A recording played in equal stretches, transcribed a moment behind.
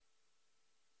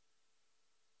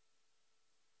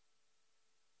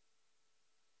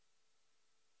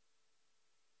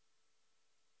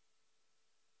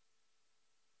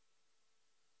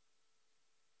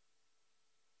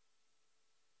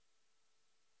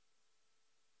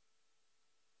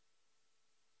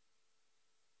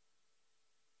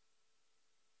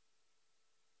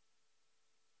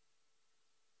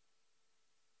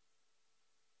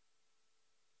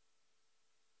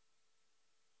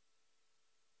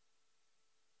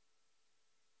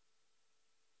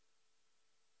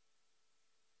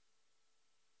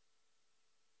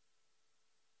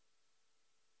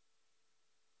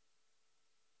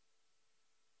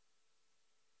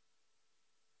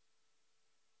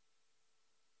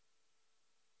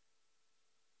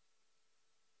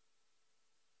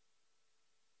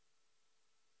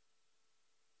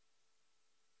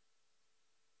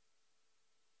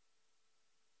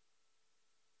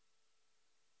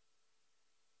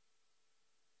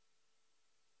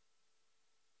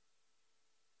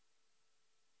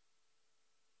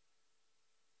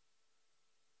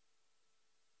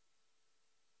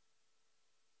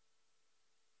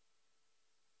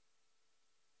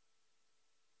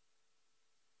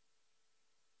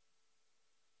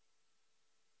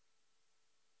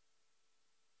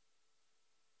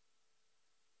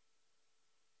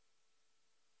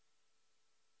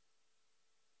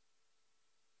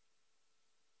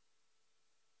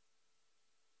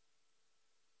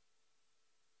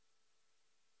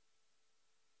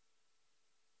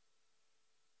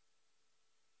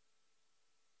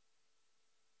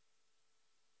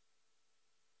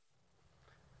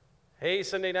Hey,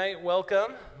 Sunday night,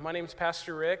 welcome. My name's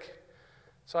Pastor Rick.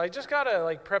 So I just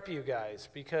gotta prep you guys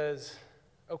because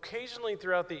occasionally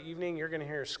throughout the evening you're gonna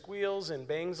hear squeals and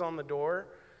bangs on the door.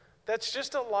 That's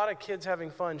just a lot of kids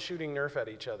having fun shooting Nerf at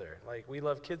each other. We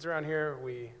love kids around here.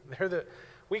 We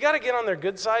gotta get on their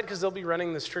good side because they'll be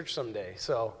running this church someday.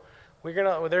 So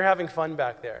they're having fun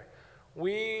back there.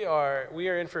 We are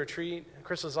in for a treat.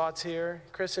 Chris Lazat's here.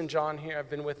 Chris and John here have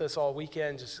been with us all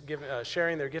weekend, just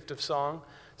sharing their gift of song.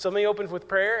 So let me open with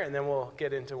prayer, and then we'll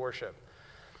get into worship.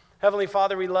 Heavenly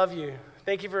Father, we love you.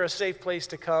 Thank you for a safe place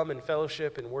to come and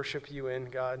fellowship and worship you in,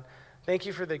 God. Thank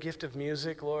you for the gift of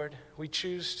music, Lord. We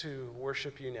choose to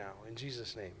worship you now. In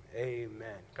Jesus' name,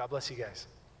 amen. God bless you guys.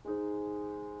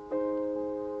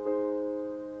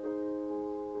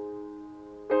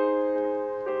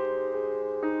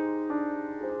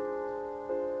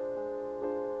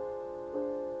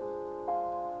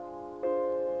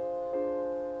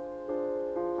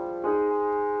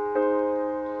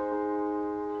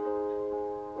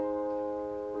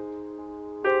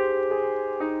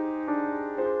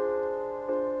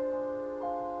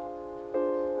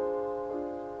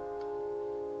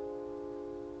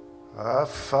 Our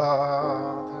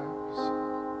fathers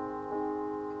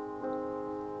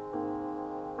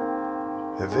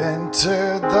have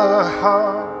entered the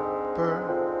harbor,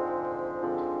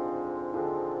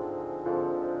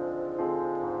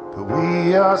 but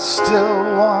we are still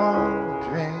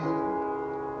wandering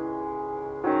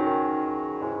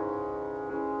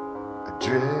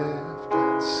adrift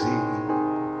at sea.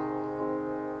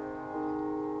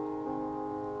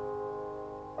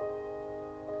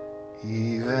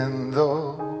 Even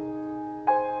though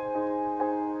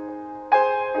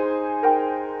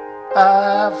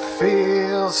I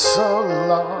feel so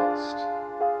lost,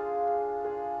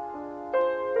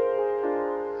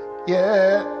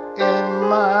 yet in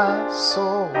my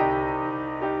soul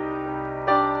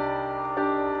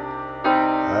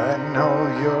I know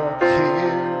you're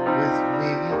here with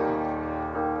me.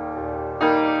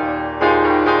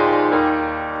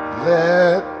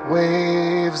 Let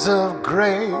waves of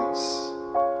grace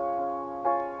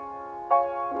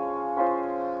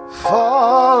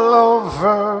fall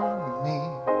over me,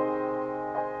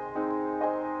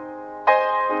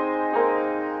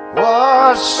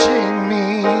 washing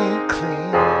me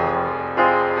clean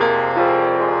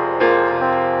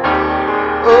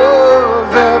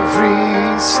of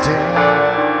every stain.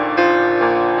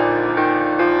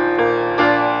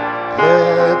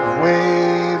 Let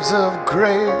waves of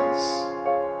grace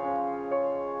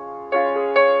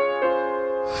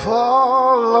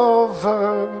fall over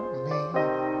me,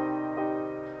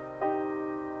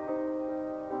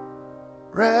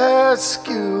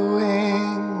 rescuing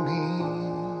me.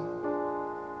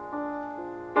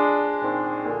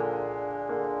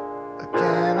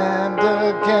 Again and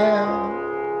again,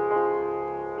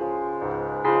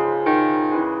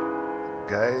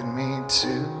 guide me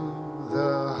to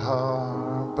the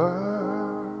harbor.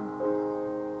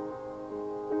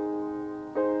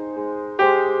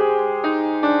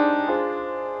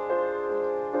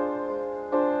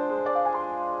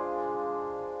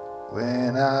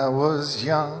 When I was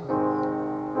young,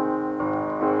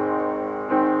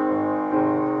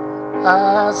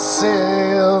 I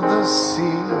sailed the sea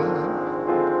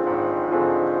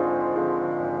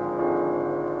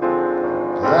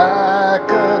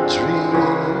like a dream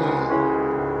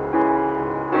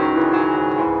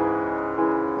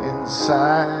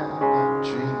inside a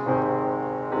dream,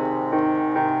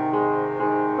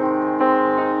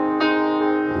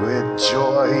 with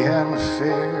joy and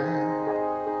fear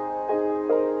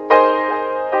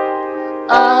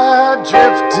I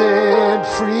drifted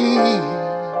free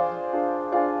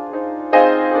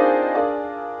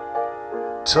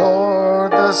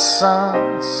toward the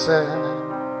sunset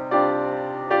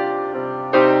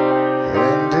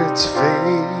and its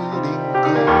fading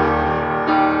gleam.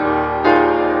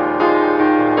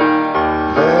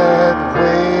 Let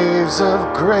waves of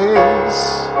grace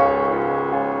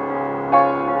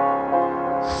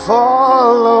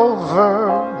fall over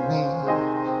me,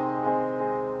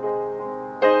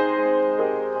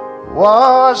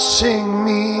 washing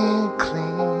me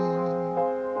clean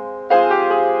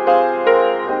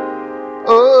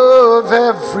of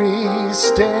every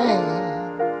stain.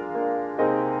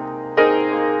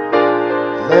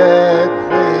 Let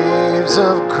waves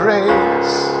of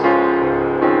grace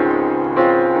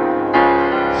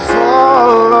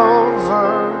fall over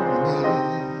me,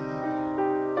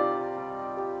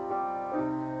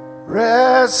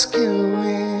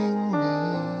 rescuing me.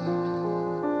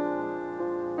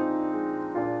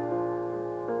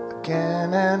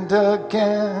 Again and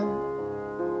again,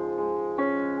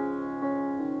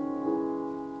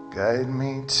 Guide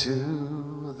me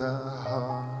to the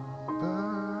harbor.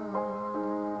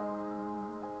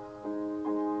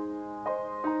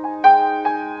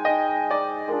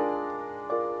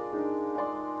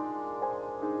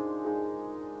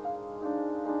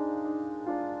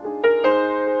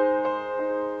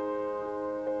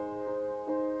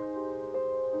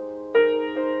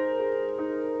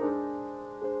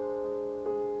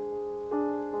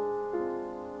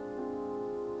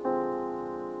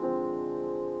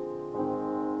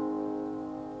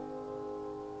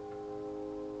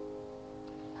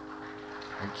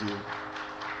 Thank you.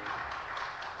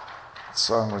 The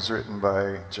song was written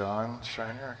by John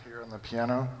Schreiner here on the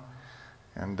piano.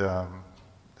 And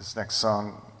this next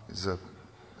song is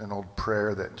an old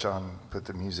prayer that John put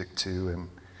the music to, and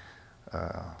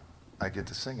I get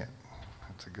to sing it.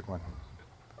 It's a good one.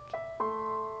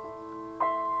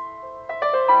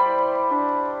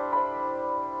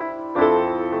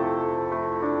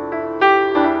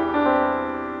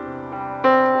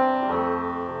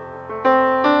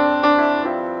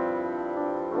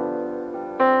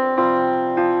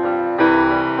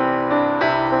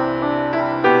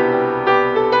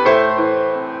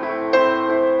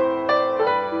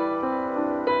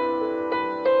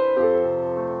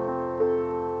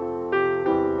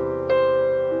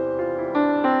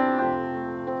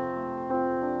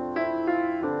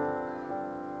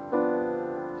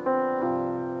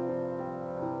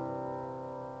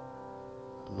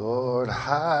 Lord,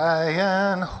 high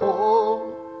and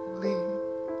holy,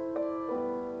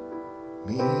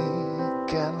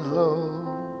 meek and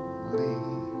lowly,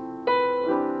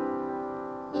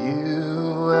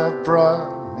 you have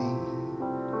brought me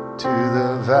to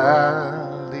the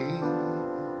valley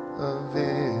of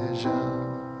vision.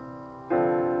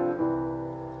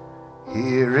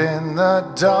 Here in the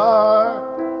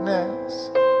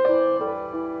darkness,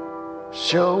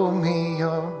 show me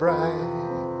your brightness.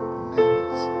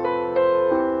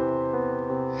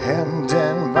 Hemmed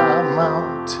in by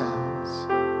mountains,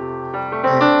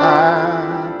 may I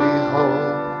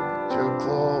behold your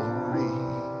glory.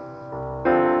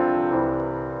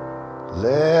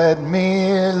 Let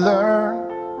me learn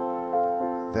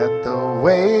that the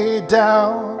way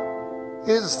down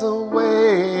is the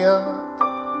way up.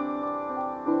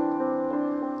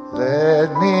 Let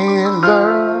me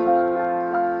learn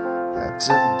that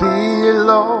to be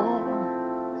low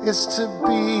is to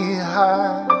be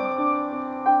high.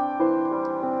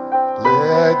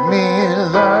 Let me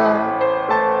learn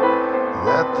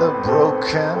that the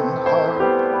broken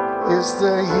heart is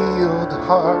the healed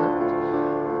heart,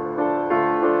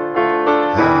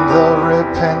 and the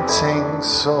repenting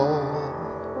soul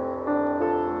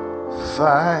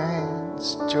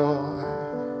finds joy.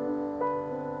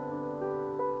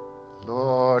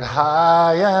 Lord,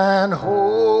 high and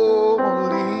holy,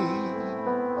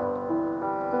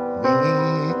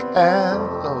 meek and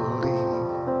lowly,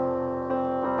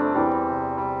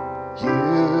 you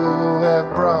have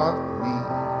brought me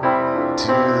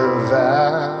to the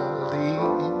valley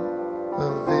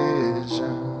of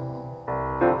vision.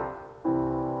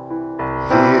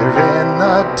 Here in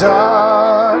the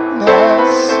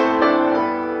darkness,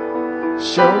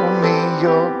 show me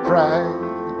your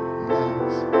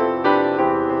brightness.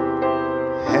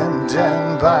 Hemmed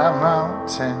in by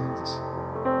mountains,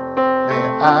 may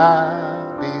I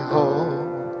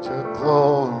behold your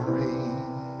glory.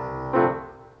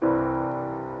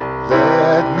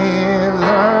 Let me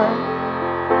learn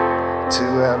to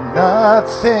have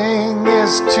nothing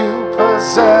is to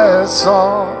possess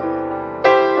all.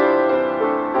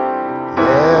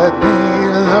 Let me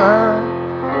learn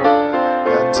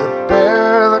that to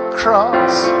bear the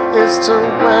cross is to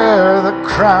wear the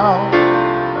crown.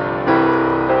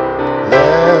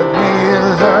 Let me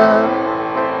learn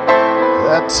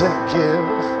that to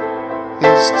give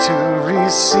is to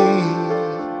receive.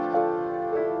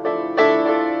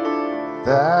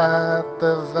 That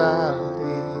the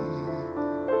valley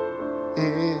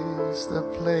is the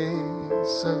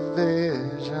place of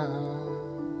vision.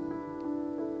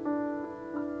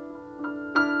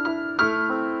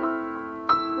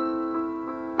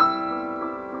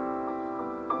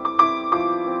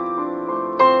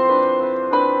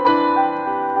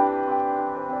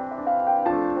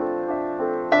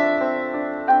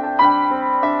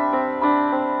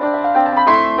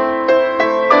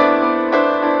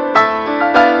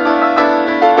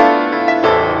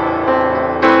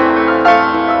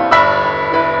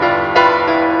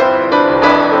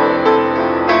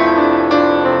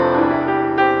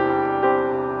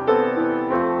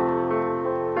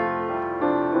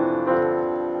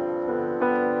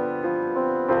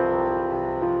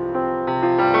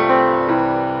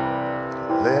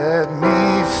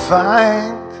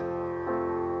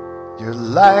 your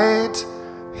light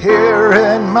here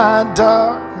in my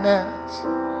darkness.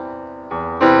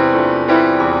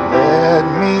 Let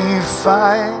me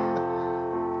find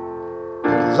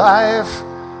your life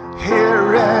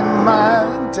here in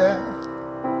my death.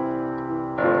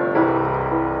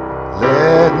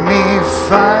 Let me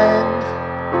find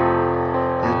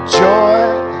your joy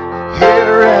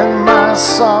here in my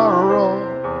sorrow,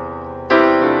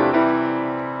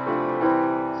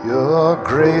 your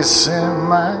grace in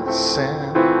my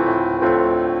sin,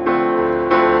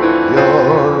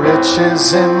 your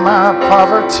riches in my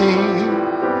poverty.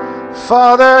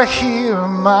 Father, hear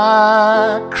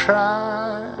my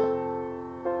cry.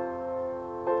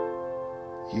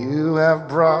 You have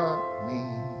brought me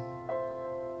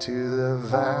to the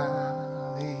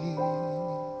valley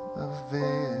of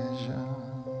vision.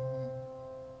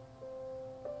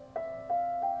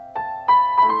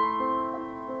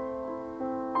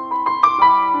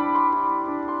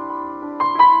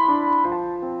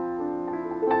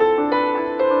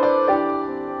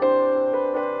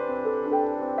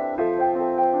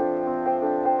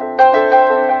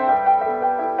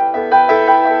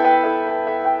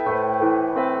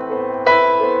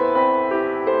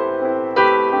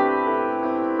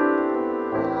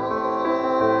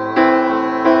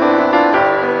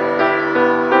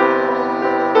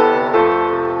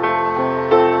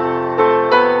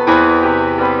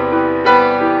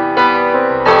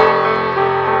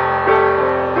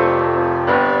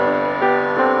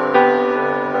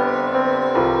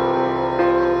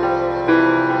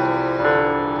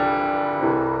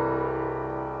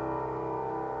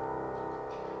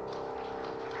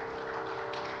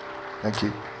 Thank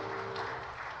you.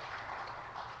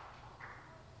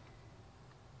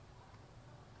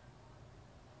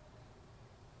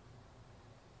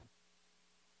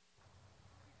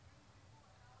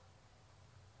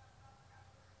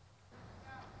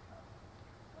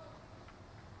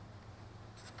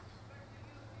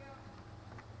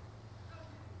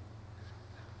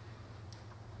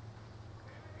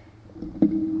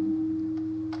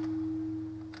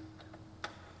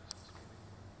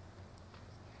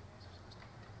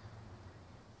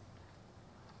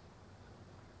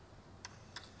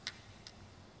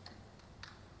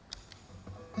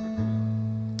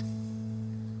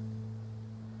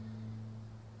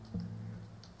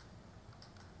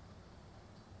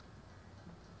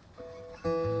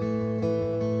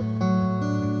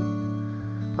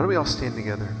 Why don't we all stand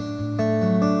together?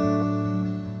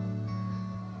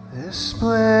 The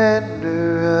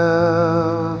splendor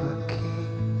of a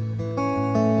king,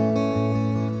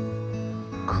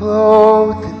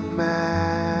 clothed in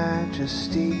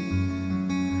majesty,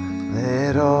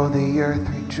 let all the earth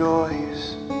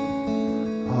rejoice,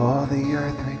 all the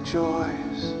earth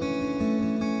rejoice.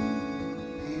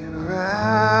 He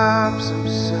wraps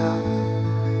himself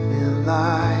in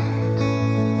light,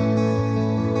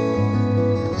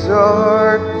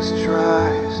 darkness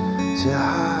tries to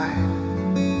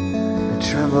hide, and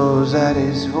trembles at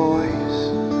his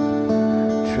voice,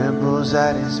 trembles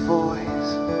at his voice.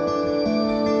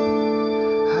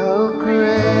 How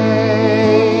great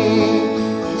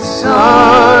is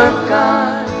our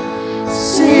God,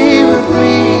 sing with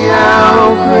me,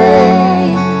 how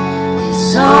great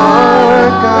is our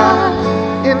God,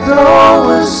 and all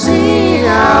will see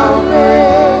how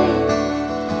great,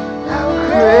 how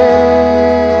great.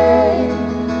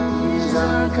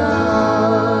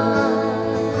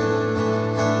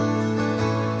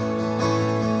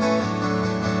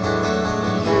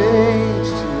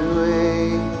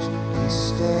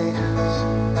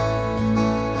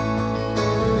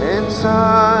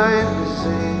 Time is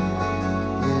in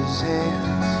his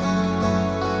hands,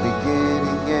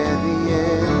 beginning and the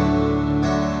end,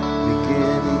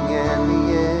 beginning and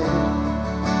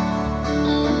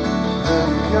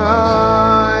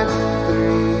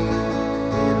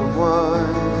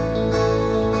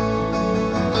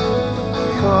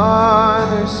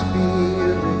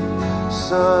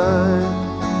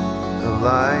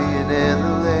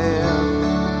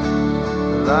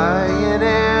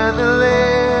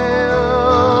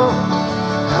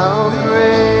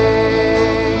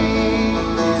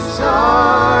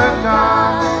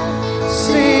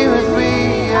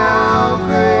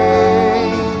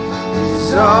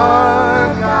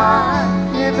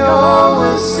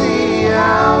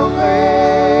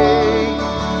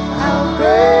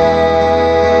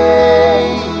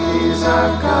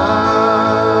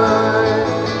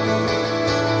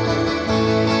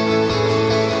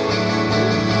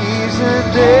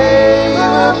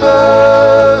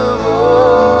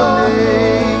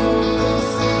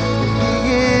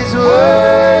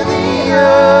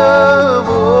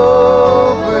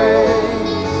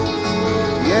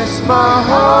my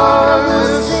heart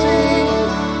will sing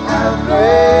how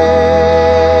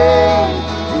great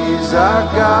is our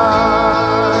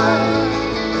God.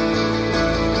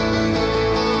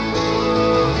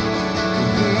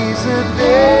 He's a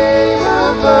name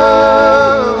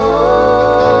above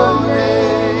all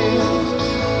names,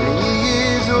 and He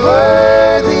is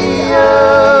worthy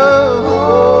of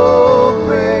all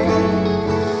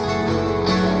praise.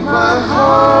 My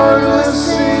heart will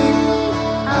sing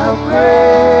how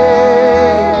great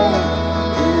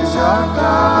is our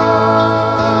God.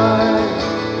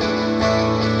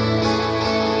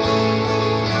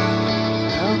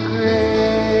 How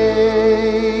great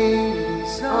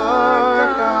is our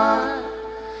God.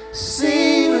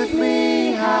 Sing with me,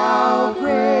 how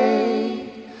great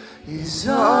is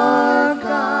our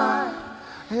God.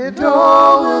 And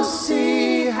all will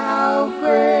see how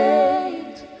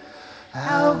great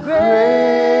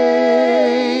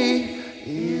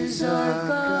is our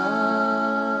God.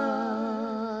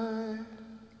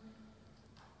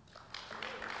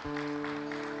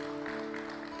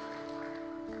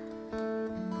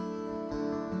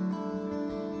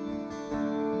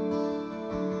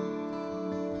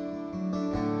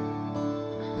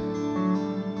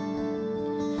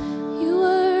 You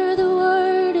were the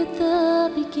Word at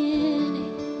the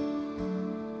beginning,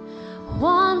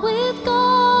 one with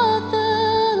God the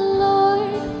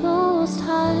Lord Most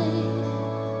High.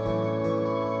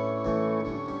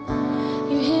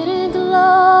 Your hidden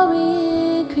glory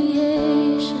in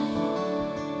creation,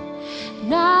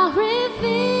 now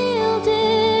revealed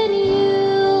in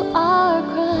you are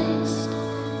Christ.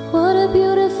 What a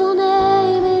beautiful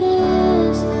name it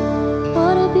is.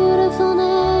 What a beautiful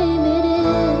name it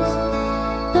is.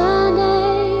 The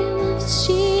name of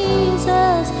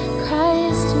Jesus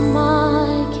Christ, my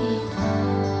King.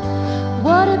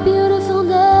 What a beautiful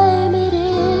name it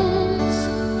is.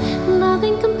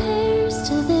 Nothing compares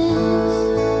to this.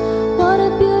 What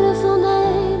a beautiful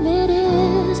name it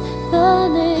is. The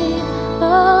name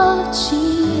of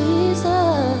Jesus.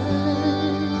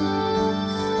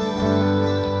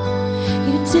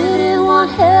 You didn't want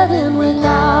heaven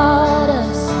without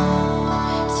us.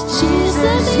 So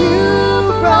Jesus, you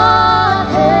brought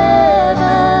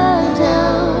heaven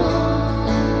down.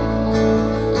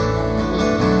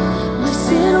 My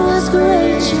sin was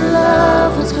great, your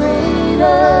love was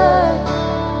greater.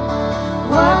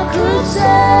 What could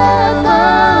separate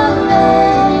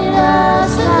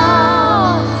us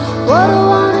now? What a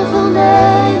wonderful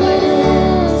name it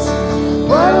is.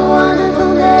 What a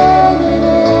wonderful name it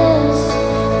is.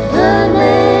 The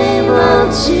name of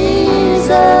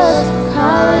Jesus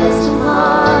Christ,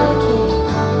 my King.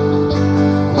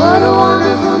 What a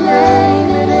wonderful name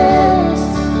it is.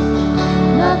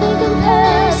 Nothing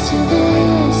compares to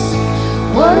this.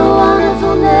 What a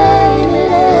wonderful name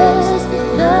it is.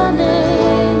 The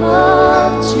name of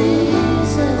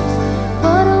Jesus.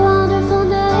 What a wonderful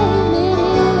name it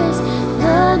is.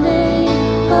 The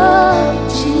name of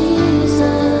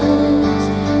Jesus.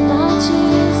 My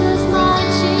Jesus, my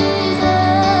Jesus.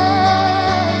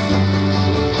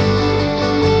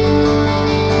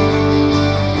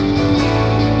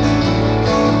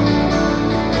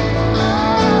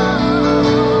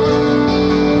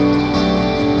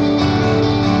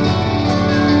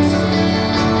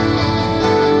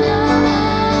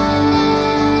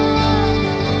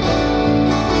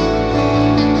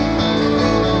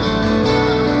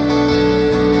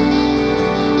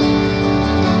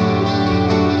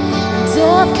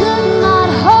 Death could not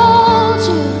hold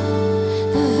you,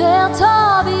 the veil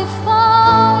tore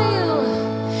before you.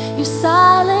 You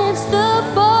silenced the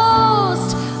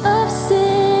boast of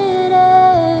sin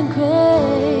and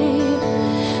grave.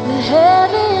 The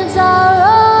heavens are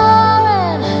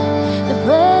roaring, the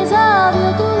praise of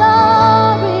your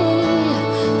glory.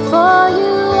 For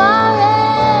you are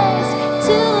raised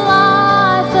to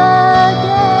life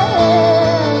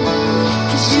again.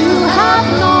 'Cause you have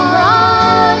no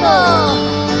rival.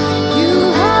 You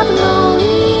have no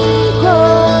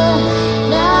equal,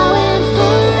 now and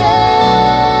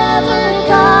forever,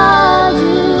 God,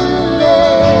 you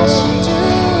reign.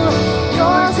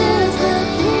 Yours is the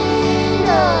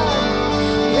kingdom,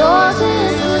 yours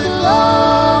is the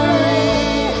glory,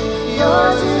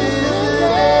 yours is the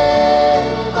name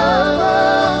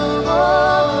above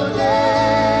all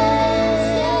names.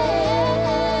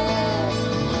 Yes.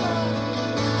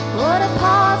 What a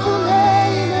powerful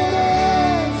name it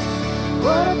is.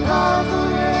 What a powerful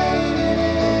name it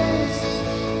is.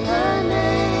 The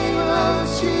name of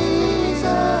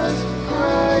Jesus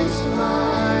Christ,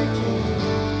 my King.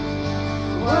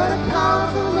 What a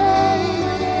powerful name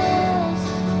it is.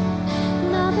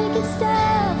 Nothing can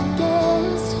stand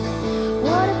against.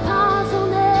 What a powerful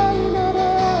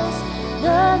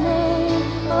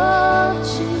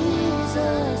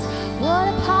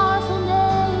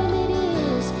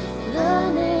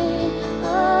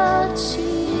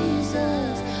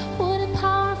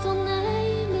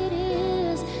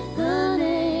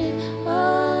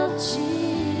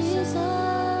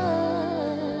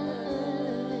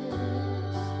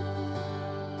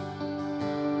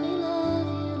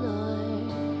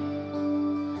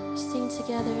sing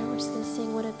together. We're just going to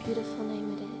sing What a Beautiful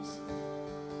Name It Is.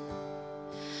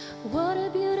 What a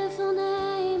beautiful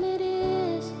name it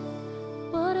is.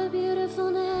 What a beautiful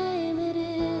name it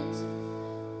is.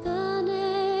 The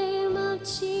name of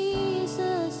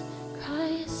Jesus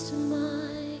Christ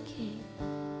my King.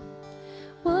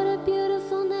 What a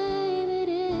beautiful name it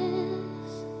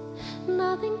is.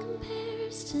 Nothing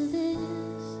compares to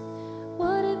this.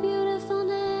 What a beautiful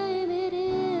name it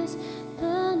is.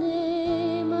 The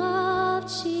name of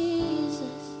Jesus.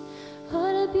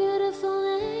 What a beautiful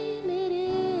name it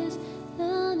is.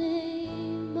 The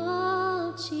name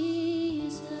of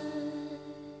Jesus.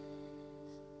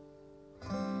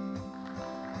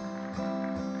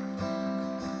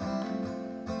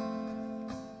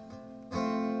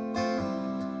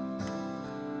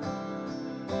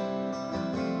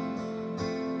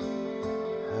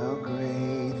 How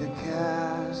great the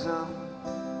chasm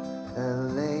that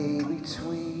lay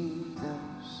between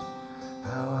us.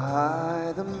 How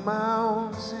high the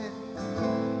mountain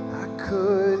I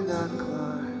could not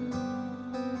climb.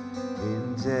 In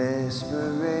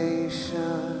desperation,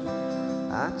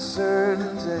 I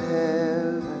turned to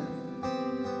heaven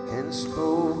and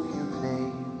spoke your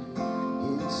name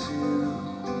into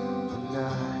the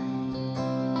night.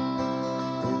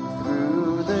 And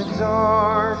through the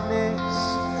darkness,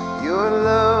 your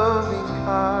loving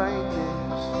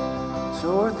kindness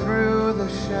tore through the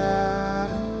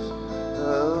shadows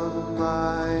of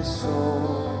my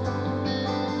soul.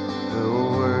 The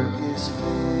work is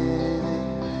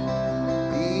finished,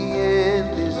 the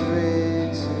end is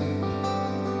written.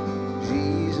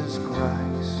 Jesus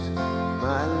Christ,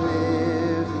 my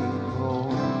living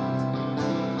hope.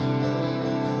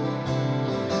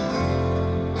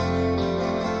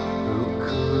 Who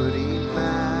could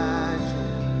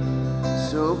imagine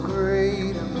so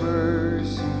great a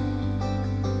mercy?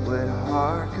 What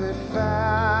heart could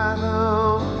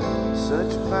fathom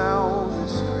such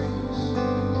boundless grace?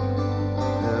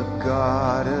 The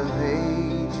God of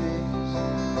ages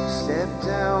stepped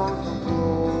down from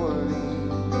glory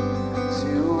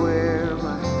to wear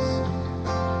my sin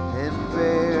and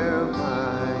bear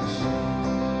my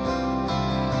shame.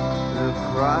 The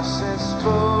cross has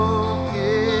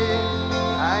spoken,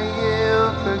 I am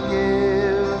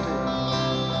forgiven.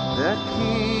 The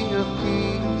King of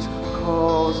Kings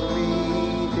calls me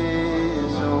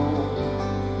his own.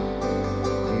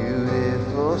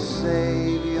 Beautiful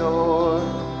Savior,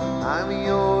 I'm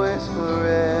yours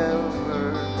forever.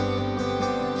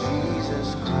 Jesus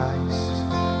Christ,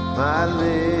 my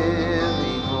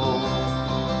living hope.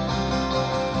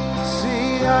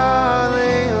 Sing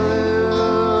hallelujah,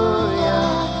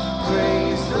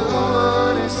 praise the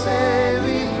one who set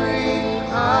me free.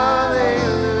 Hallelujah,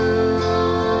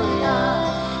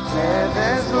 death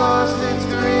has lost its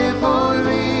grip on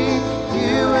me.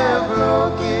 You have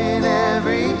broken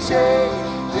every chain.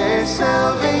 There's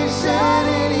salvation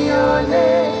in your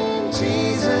name,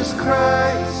 Jesus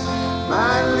Christ,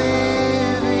 my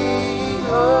living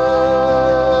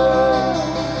hope.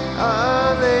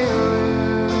 Hallelujah,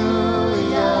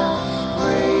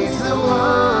 praise the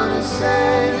one who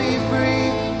set me free.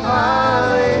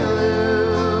 Hallelujah,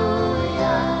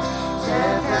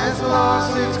 death has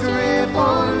lost its grip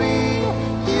on me.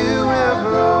 You have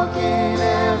broken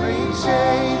every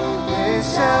chain. There's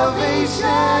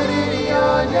salvation in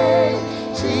your name,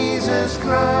 Jesus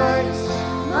Christ,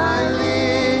 my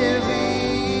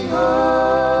living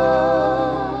hope.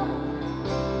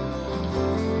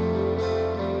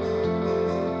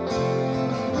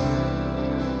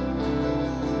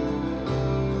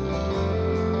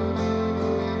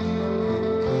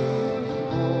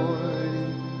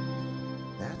 Morning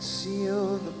that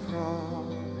sealed the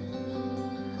promise,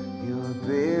 your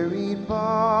buried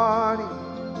body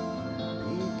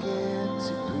began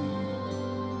to breathe.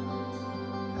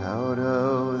 Out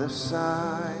of the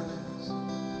silence,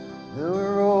 the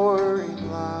roaring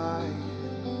lion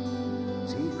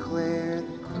declared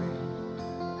the grave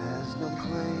has no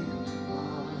claim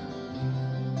on me.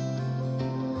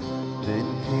 Then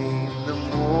came the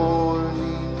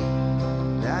morning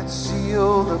that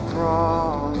sealed the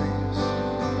promise.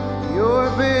 Your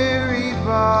buried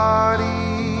body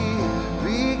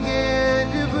began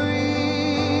to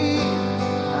breathe.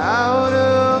 Out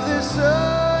of the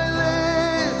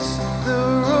silence, the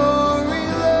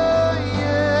roaring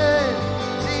lion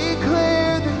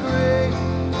declared the grave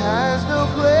has no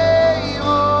claim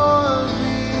on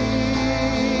me.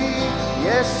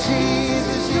 Yes,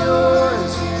 Jesus,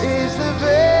 yours is the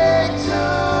victory.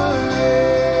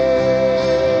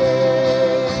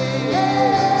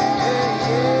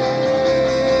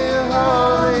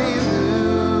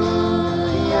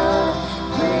 Hallelujah,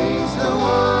 praise the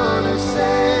one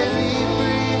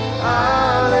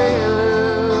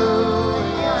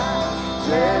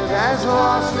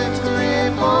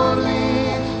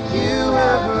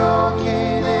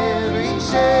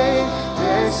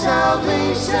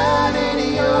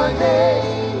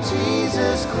name,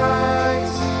 Jesus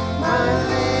Christ, my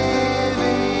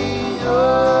living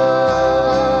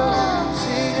hope.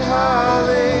 Sing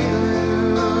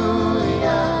hallelujah,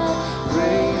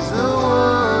 praise the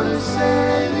one who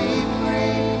set me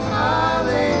free.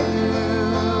 Hallelujah,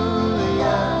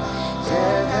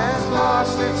 death has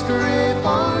lost its grip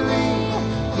on me.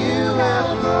 You have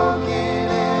broken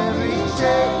every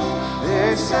chain.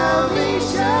 There's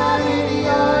salvation in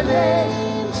your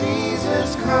name, Jesus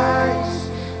Christ,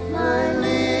 my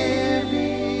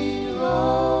living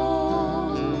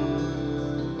hope.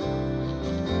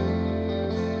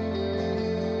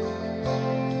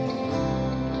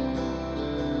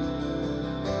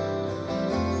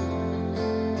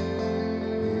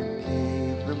 Then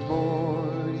came the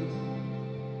morning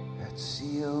that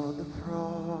sealed the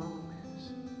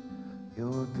promise.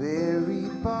 Your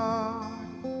buried body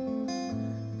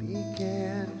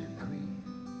began to breathe.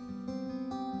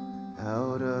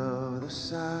 Out of the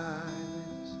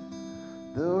silence,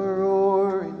 the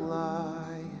roaring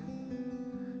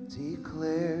lion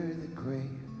declared the grave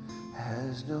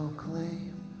has no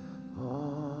claim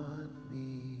on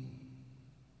me.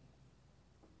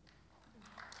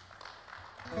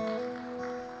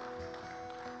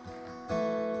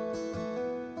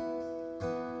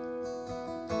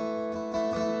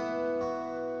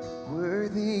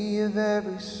 Worthy of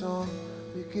every song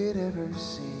we could ever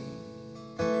sing,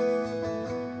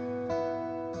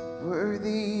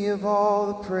 worthy of all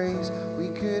the praise we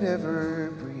could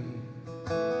ever bring,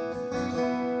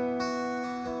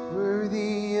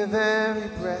 worthy of every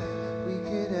breath we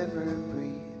could ever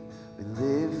breathe. We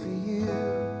live for you.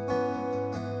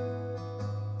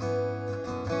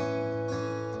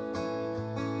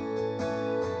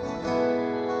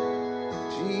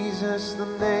 Jesus, the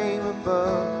name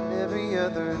above every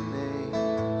other name.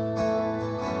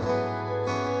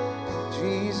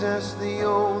 Jesus, the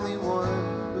only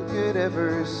one who could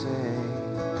ever save.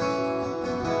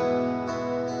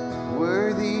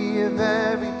 Worthy of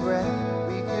every breath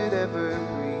we could ever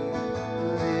breathe.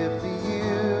 Live for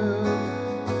you.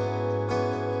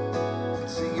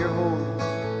 Sing your holy.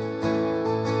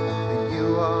 For you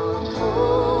are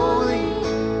holy.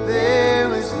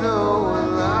 There is no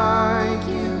one like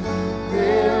you.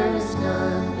 There is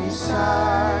none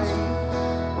beside you.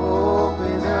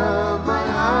 Open up my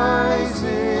eyes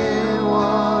in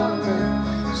wonder.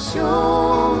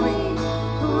 Show me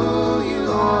who you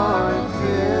are and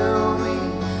fill me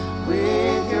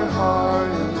with your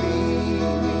heart and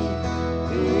lead me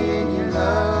in your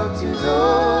love to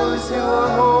those who are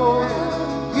holy.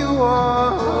 You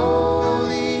are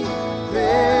holy.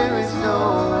 There is no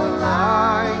one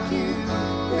like you.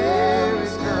 There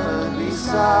is none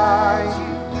beside you.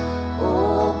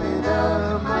 Open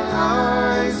up my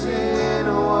eyes in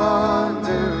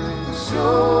wonder and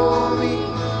show me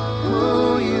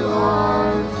who you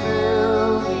are and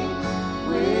fill me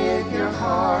with your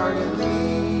heart and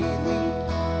lead me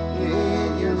in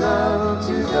your love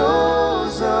to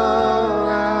those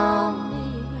around me.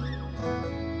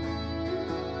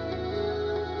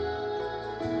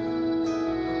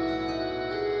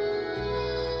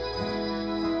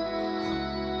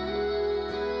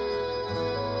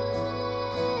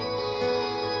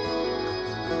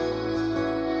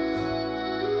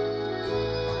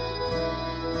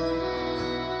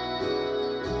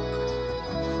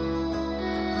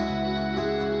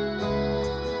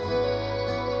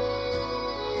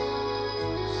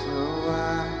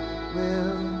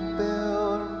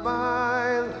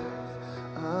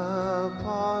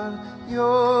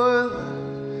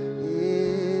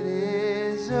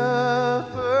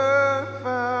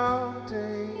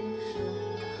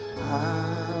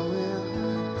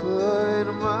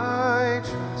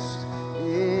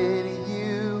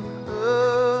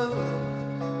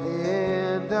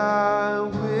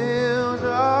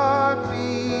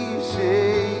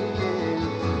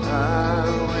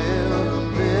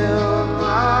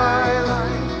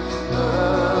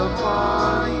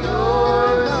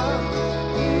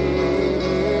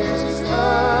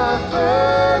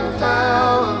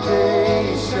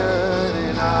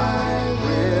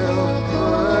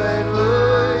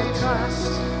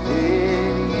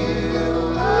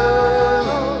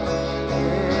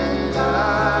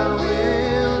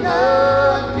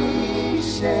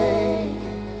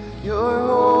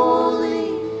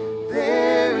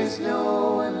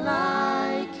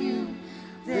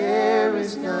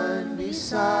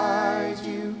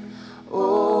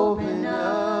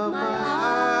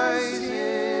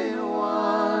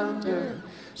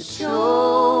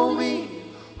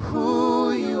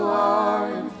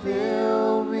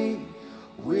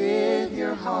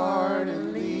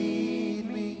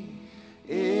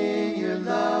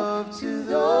 love to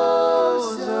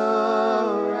those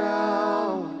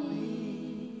around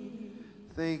me.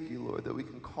 Thank you, Lord, that we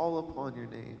can call upon your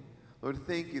name. Lord,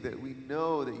 thank you that we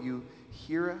know that you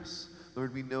hear us.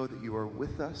 Lord, we know that you are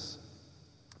with us.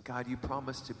 God, you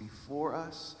promise to be for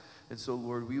us. And so,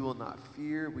 Lord, we will not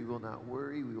fear, we will not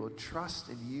worry, we will trust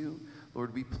in you.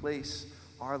 Lord, we place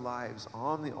our lives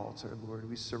on the altar, Lord.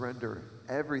 We surrender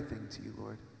everything to you,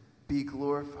 Lord. Be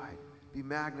glorified, be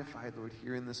magnified, Lord,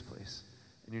 here in this place.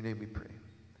 In your name we pray.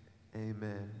 Amen.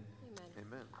 Amen.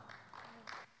 Amen.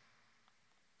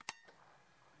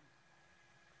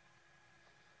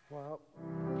 Well,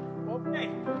 Hey,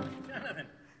 Jonathan,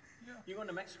 you going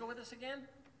to Mexico with us again?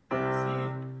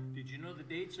 See, did you know the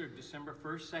dates are December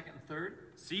 1st, 2nd, and 3rd?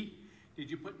 See, did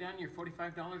you put down your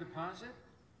 $45 deposit?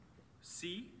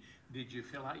 See, did you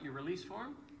fill out your release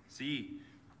form? See,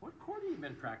 what chord have you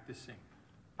been practicing?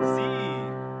 See.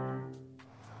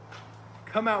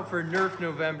 Come out for Nerf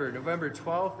November, November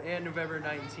 12th and November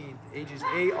 19th, ages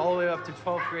 8 all the way up to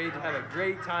 12th grade, to have a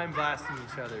great time blasting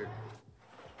each other.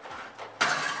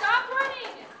 Stop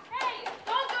running! Hey,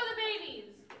 don't throw the babies!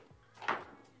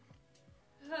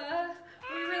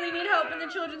 We really need help in the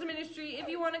children's ministry. If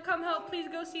you want to come help, please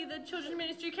go see the children's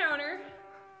ministry counter.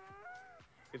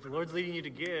 If the Lord's leading you to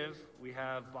give, we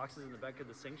have boxes in the back of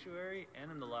the sanctuary and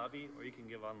in the lobby, or you can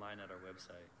give online at our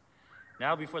website.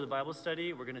 Now, before the Bible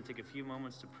study, we're going to take a few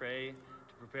moments to pray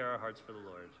to prepare our hearts for the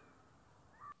Lord.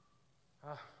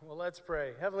 well, let's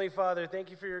pray. Heavenly Father, thank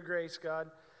you for your grace,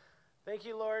 God. Thank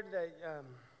you, Lord, that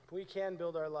we can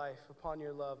build our life upon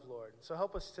your love, Lord. So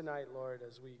help us tonight, Lord,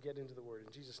 as we get into the word.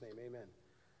 In Jesus' name, amen.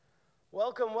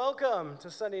 Welcome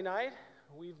to Sunday night.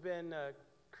 We've been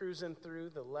cruising through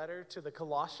the letter to the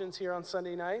Colossians here on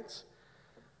Sunday nights.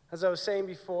 As I was saying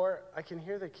before, I can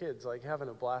hear the kids like having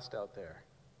a blast out there.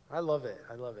 I love it.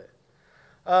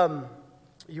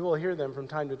 You will hear them from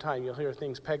time to time. You'll hear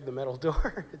things peg the metal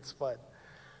door. It's fun.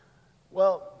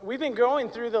 Well, we've been going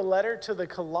through the letter to the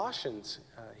Colossians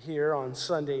here on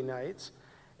Sunday nights,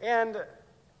 and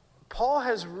Paul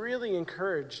has really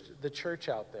encouraged the church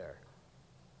out there.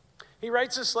 He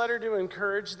writes this letter to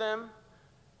encourage them.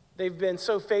 They've been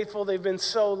so faithful. They've been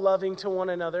so loving to one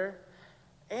another.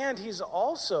 And he's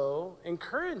also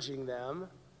encouraging them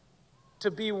to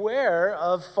beware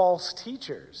of false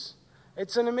teachers.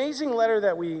 It's an amazing letter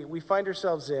that we find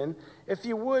ourselves in. If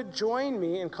you would, join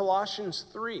me in Colossians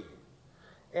 3.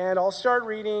 And I'll start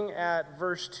reading at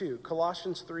verse 2.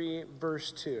 Colossians 3,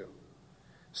 verse 2.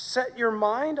 Set your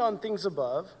mind on things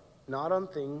above, not on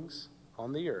things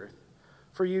on the earth.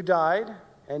 For you died,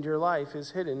 and your life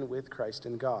is hidden with Christ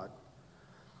in God.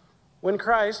 When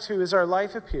Christ, who is our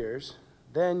life, appears,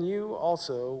 then you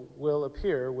also will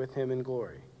appear with him in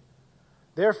glory.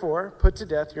 Therefore, put to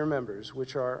death your members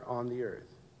which are on the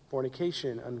earth: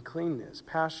 fornication, uncleanness,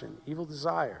 passion, evil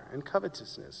desire, and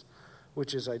covetousness,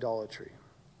 which is idolatry.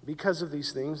 Because of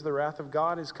these things, the wrath of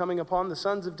God is coming upon the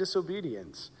sons of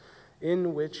disobedience,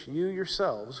 in which you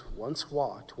yourselves once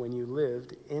walked when you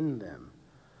lived in them.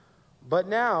 But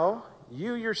now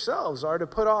you yourselves are to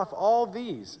put off all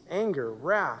these: anger,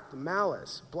 wrath,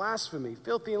 malice, blasphemy,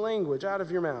 filthy language out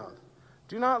of your mouth.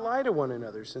 Do not lie to one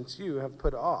another, since you have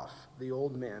put off the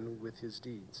old man with his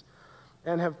deeds,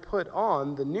 and have put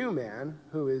on the new man,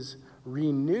 who is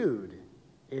renewed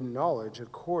in knowledge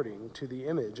according to the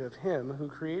image of him who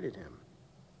created him.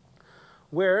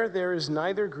 Where there is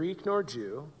neither Greek nor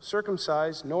Jew,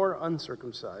 circumcised nor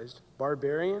uncircumcised,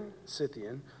 barbarian,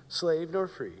 Scythian, slave nor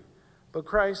free, but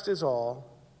Christ is all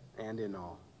and in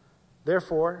all.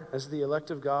 Therefore, as the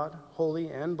elect of God, holy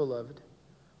and beloved,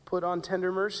 put on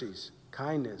tender mercies,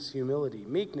 kindness, humility,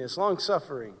 meekness,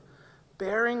 long-suffering,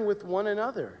 bearing with one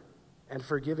another, and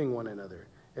forgiving one another.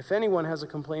 If anyone has a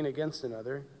complaint against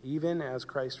another, even as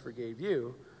Christ forgave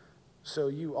you, so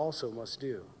you also must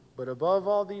do. But above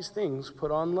all these things,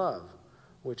 put on love,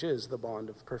 which is the bond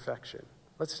of perfection.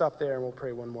 Let's stop there and we'll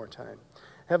pray one more time.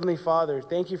 Heavenly Father,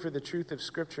 thank you for the truth of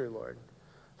Scripture, Lord.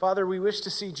 Father, we wish to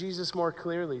see Jesus more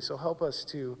clearly, so help us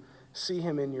to see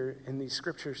him in these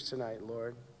Scriptures tonight,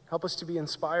 Lord. Help us to be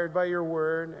inspired by your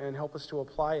word and help us to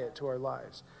apply it to our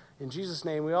lives. In Jesus'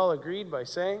 name, we all agreed by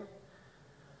saying,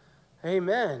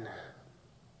 amen.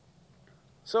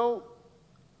 So,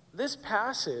 this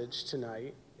passage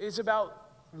tonight is about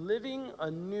living a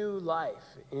new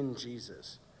life in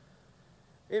Jesus.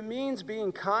 It means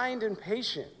being kind and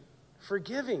patient,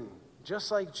 forgiving,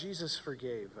 just like Jesus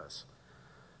forgave us.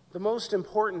 The most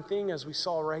important thing, as we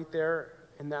saw right there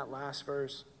in that last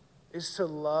verse, is to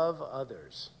love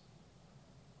others.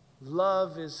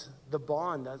 Love is the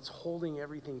bond that's holding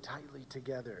everything tightly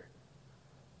together.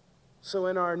 So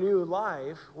in our new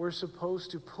life, we're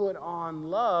supposed to put on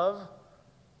love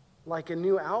like a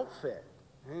new outfit.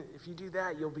 And if you do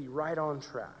that, you'll be right on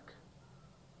track.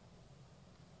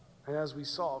 And as we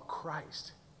saw,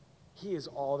 Christ, he is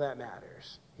all that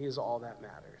matters. He is all that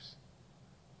matters.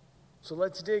 So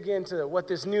let's dig into what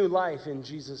this new life in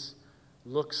Jesus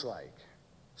looks like,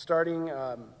 starting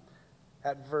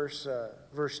at verse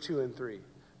 2 and 3.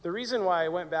 The reason why I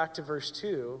went back to verse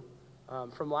 2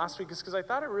 from last week is because I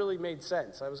thought it really made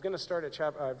sense. I was going to start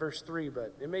at verse 3,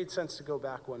 but it made sense to go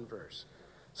back one verse.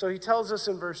 So he tells us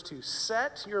in verse 2,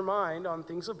 set your mind on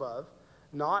things above,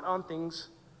 not on things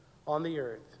on the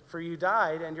earth. For you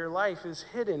died, and your life is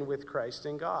hidden with Christ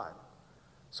in God.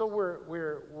 So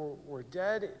we're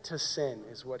dead to sin,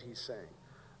 is what he's saying.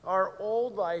 Our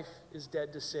old life is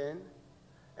dead to sin,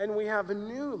 and we have a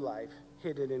new life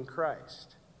hidden in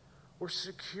Christ. We're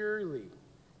securely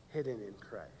hidden in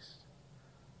Christ.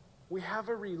 We have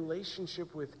a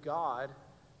relationship with God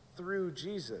through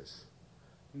Jesus,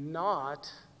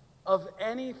 not of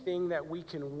anything that we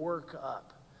can work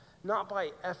up, not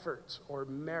by efforts or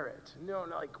merit. No,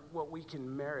 not like what we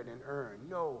can merit and earn.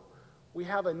 No, we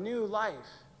have a new life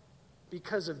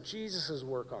because of Jesus'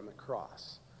 work on the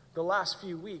cross. The last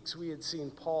few weeks, we had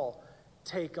seen Paul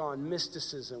take on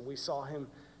mysticism. We saw him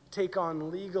take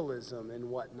on legalism and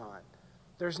whatnot.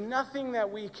 There's nothing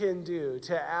that we can do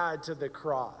to add to the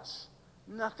cross.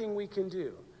 Nothing we can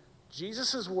do.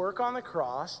 Jesus' work on the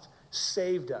cross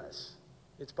saved us.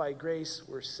 It's by grace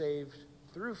we're saved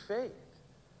through faith.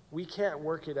 We can't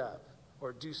work it up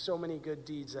or do so many good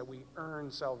deeds that we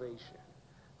earn salvation.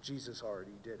 Jesus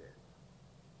already did it.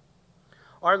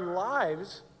 Our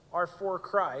lives are for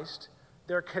Christ.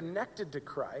 They're connected to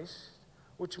Christ,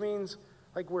 which means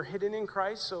like we're hidden in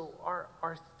Christ, so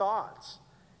our thoughts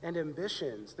and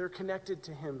ambitions, they're connected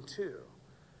to him too.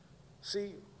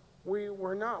 See,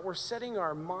 we're setting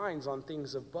our minds on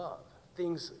things above,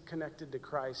 things connected to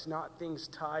Christ, not things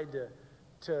tied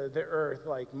to the earth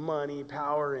like money,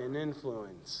 power, and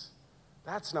influence.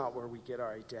 That's not where we get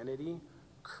our identity.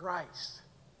 Christ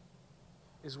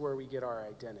is where we get our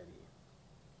identity.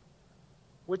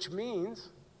 Which means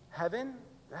heaven,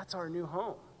 that's our new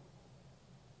home.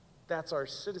 That's our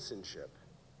citizenship.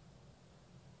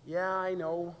 Yeah, I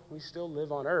know we still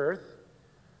live on earth,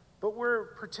 but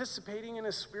we're participating in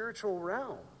a spiritual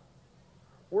realm.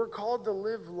 We're called to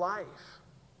live life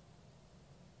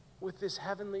with this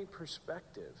heavenly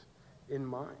perspective in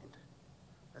mind.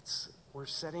 We're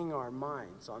setting our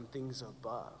minds on things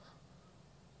above.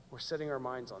 We're setting our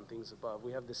minds on things above.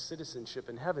 We have this citizenship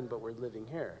in heaven, but we're living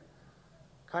here.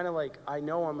 Kind of like, I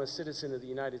know I'm a citizen of the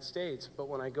United States, but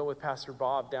when I go with Pastor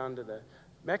Bob down to the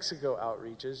Mexico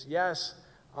outreaches, yes,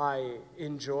 I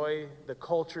enjoy the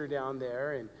culture down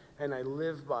there, and I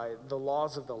live by the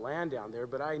laws of the land down there,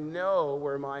 but I know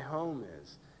where my home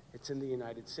is. It's in the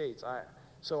United States.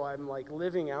 So I'm like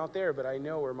living out there, but I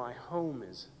know where my home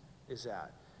is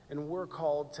at. And we're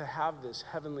called to have this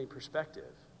heavenly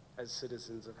perspective as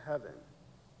citizens of heaven.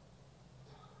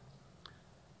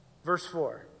 Verse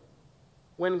 4.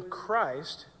 When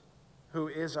Christ, who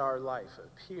is our life,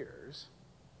 appears,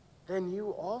 then you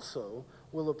also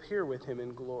will appear with him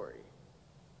in glory.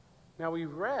 Now we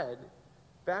read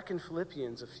back in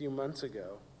Philippians a few months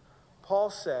ago, Paul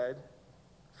said,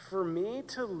 for me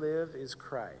to live is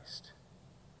Christ.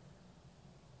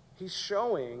 He's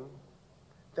showing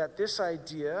that this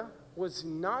idea was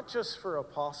not just for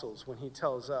apostles when he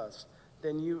tells us,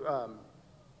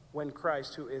 when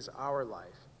Christ, who is our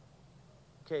life.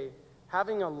 Okay,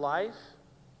 having a life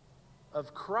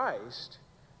of Christ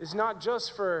is not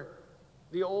just for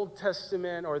the Old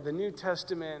Testament or the New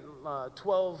Testament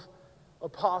 12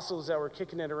 apostles that were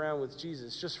kicking it around with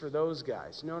Jesus, just for those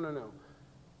guys. No.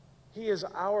 He is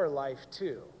our life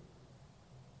too.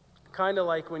 Kind of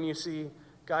like when you see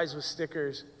guys with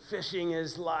stickers, fishing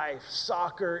is life,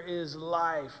 soccer is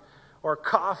life, or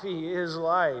coffee is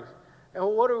life. And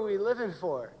what are we living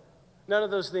for? None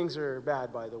of those things are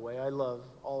bad, by the way. I love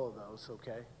all of those,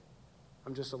 okay?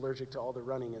 I'm just allergic to all the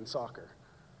running and soccer.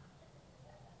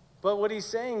 But what he's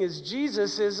saying is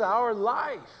Jesus is our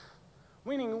life.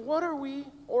 Meaning, what are we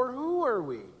or who are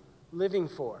we living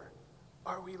for?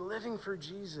 Are we living for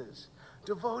Jesus?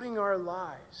 Devoting our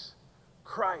lives.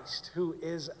 Christ, who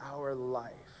is our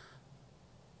life.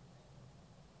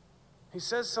 He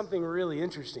says something really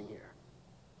interesting here.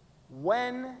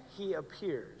 When he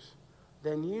appears,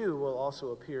 then you will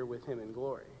also appear with him in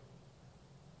glory.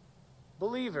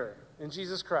 Believer in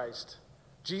Jesus Christ,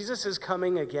 Jesus is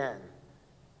coming again.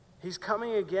 He's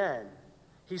coming again.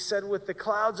 He said, with the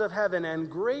clouds of heaven and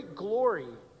great glory,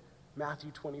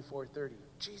 Matthew 24:30.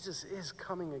 Jesus is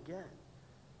coming again.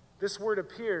 This word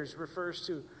appears refers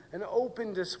to an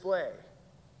open display.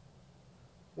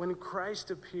 When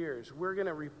Christ appears, we're going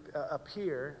to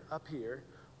appear up here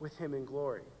with him in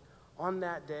glory. On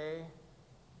that day,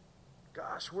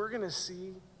 gosh, we're going to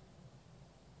see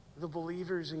the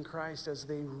believers in Christ as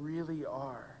they really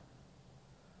are.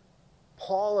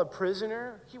 Paul, a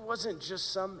prisoner, he wasn't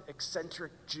just some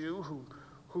eccentric Jew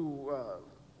who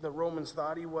the Romans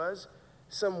thought he was,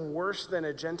 some worse than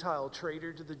a Gentile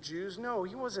traitor to the Jews. No,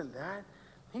 he wasn't that.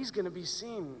 He's going to be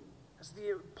seen as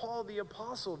Paul the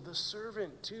apostle, the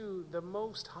servant to the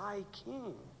Most High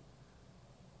King.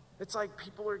 It's like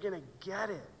people are going to get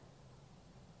it.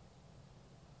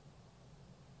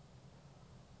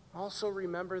 Also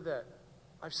remember that,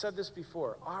 I've said this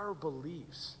before, our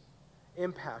beliefs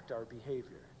impact our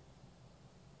behavior.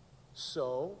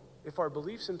 So, if our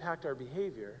beliefs impact our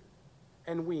behavior,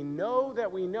 and we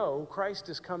know Christ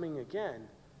is coming again,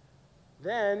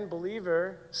 then,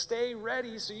 believer, stay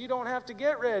ready so you don't have to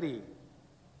get ready.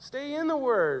 Stay in the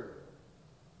Word.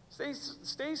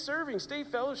 Stay serving, stay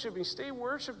fellowshipping, stay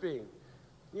worshiping.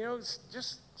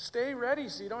 Just stay ready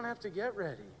so you don't have to get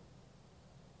ready.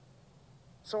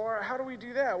 So how do we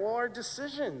do that? Well, our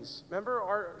decisions,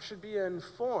 remember, should be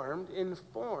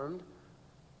informed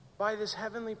by this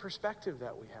heavenly perspective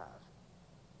that we have.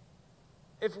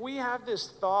 If we have this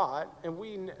thought and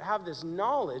we have this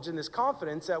knowledge and this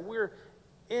confidence that we're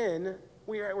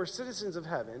citizens of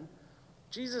heaven,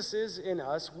 Jesus is in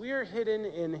us, we're hidden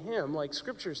in him, like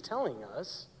Scripture's telling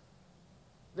us,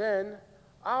 then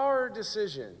our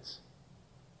decisions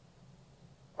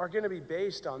are going to be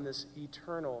based on this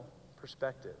eternal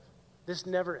perspective, this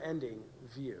never-ending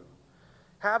view.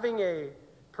 Having a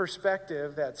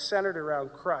perspective that's centered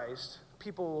around Christ,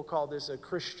 people will call this a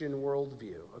Christian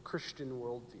worldview,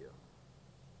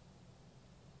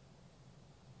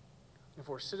 If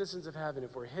we're citizens of heaven,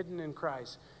 if we're hidden in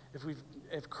Christ,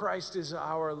 if Christ is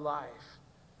our life,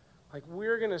 like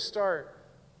we're going to start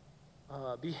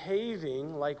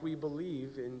behaving like we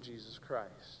believe in Jesus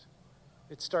Christ.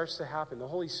 It starts to happen. The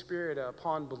Holy Spirit,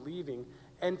 upon believing,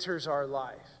 enters our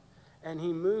life. And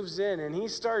he moves in and he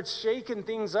starts shaking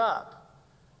things up.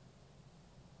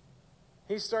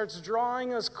 He starts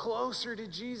drawing us closer to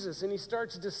Jesus and he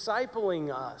starts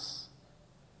discipling us.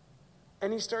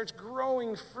 And he starts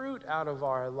growing fruit out of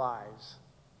our lives,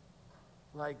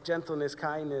 like gentleness,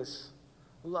 kindness,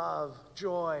 love,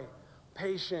 joy,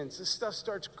 patience. This stuff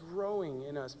starts growing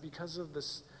in us because of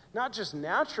this, not just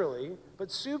naturally,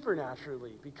 but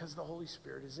supernaturally, because the Holy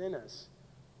Spirit is in us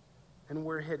and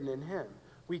we're hidden in him.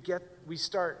 We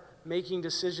start making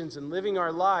decisions and living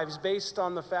our lives based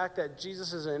on the fact that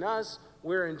Jesus is in us,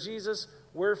 we're in Jesus,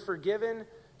 we're forgiven,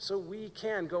 so we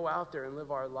can go out there and live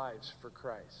our lives for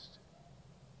Christ.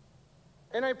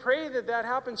 And I pray that that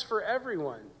happens for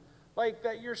everyone. Like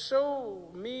that you're so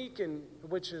meek, and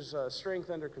which is strength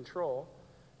under control.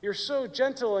 You're so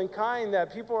gentle and kind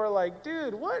that people are like,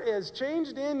 dude, what has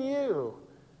changed in you?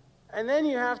 And then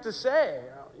you have to say,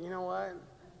 you know what?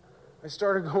 I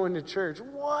started going to church.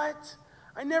 What?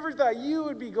 I never thought you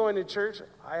would be going to church.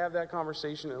 I have that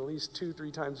conversation at least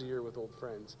 2-3 times a year with old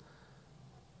friends.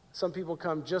 Some people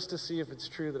come just to see if it's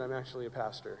true that I'm actually a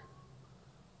pastor.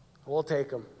 We'll take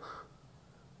them.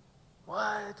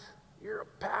 What? You're a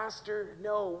pastor?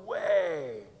 No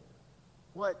way.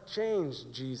 What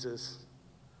changed, Jesus?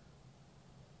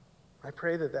 I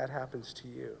pray that that happens to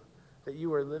you, that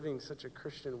you are living such a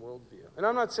Christian worldview. And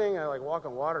I'm not saying I like walk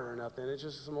on water or nothing. It's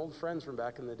just some old friends from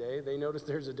back in the day. They noticed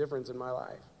there's a difference in my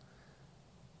life.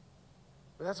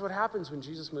 But that's what happens when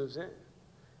Jesus moves in.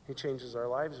 He changes our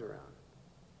lives around.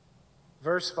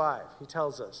 Verse 5, he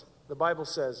tells us, the Bible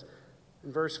says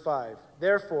in verse 5,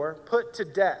 therefore put to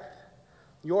death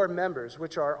your members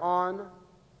which are on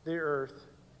the earth,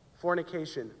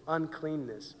 fornication,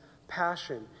 uncleanness,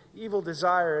 passion, evil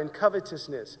desire, and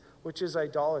covetousness, which is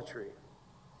idolatry.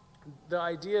 The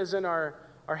idea is in our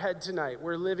head tonight.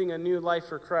 We're living a new life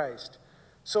for Christ.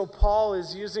 So Paul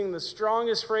is using the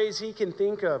strongest phrase he can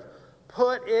think of,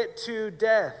 put it to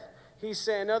death. He's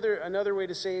saying another way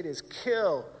to say it is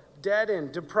kill,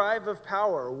 deaden, deprive of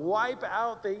power, wipe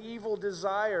out the evil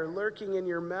desire lurking in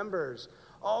your members.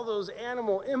 All those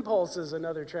animal impulses,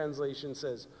 another translation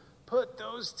says, put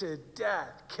those to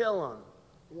death, kill them,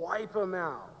 wipe them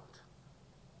out.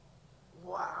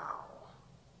 Wow.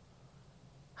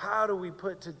 How do we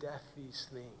put to death these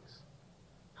things?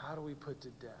 How do we put to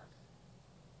death?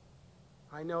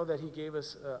 I know that he gave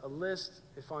us a list.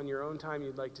 If on your own time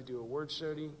you'd like to do a word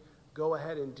study, go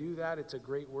ahead and do that. It's a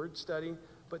great word study.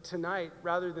 But tonight,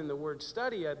 rather than the word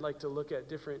study, I'd like to look at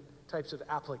different types of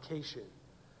application.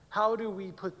 How do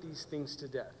we put these things to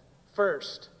death?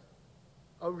 First,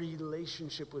 a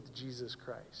relationship with Jesus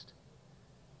Christ.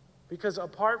 Because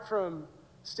apart from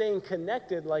staying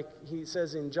connected, like he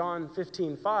says in John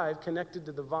 15:5, connected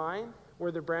to the vine,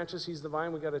 where the branches, he's the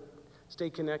vine, we got to stay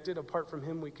connected. Apart from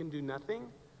him, we can do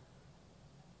nothing.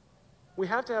 We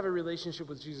have to have a relationship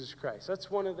with Jesus Christ. That's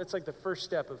like the first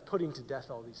step of putting to death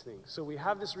all these things. So we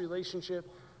have this relationship.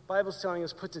 Bible's telling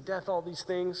us put to death all these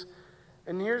things.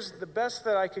 And here's the best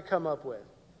that I could come up with.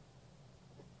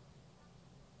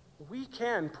 We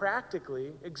can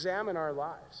practically examine our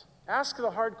lives. Ask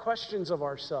the hard questions of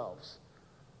ourselves.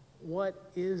 What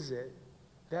is it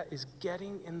that is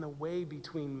getting in the way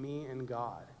between me and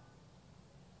God?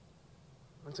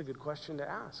 That's a good question to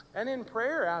ask. And in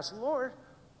prayer, ask, Lord,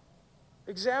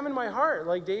 examine my heart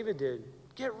like David did.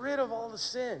 Get rid of all the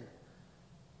sin.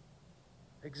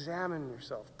 Examine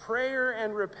yourself. Prayer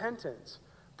and repentance.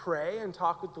 Pray and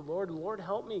talk with the Lord. Lord,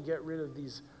 help me get rid of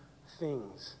these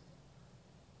things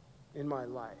in my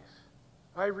life.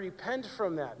 I repent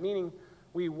from that, meaning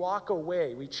we walk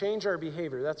away. We change our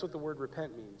behavior. That's what the word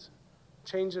repent means.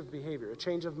 Change of behavior, a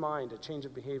change of mind, a change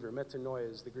of behavior. Metanoia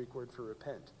is the Greek word for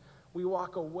repent. We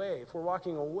walk away. If we're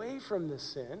walking away from this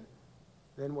sin,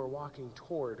 then we're walking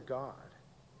toward God.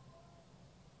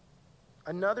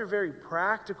 Another very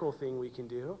practical thing we can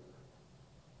do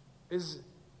is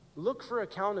look for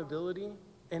accountability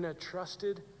in a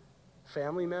trusted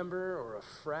family member or a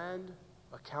friend,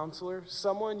 a counselor,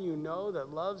 someone you know that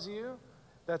loves you,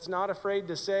 that's not afraid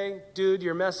to say, dude,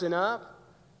 you're messing up,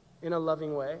 in a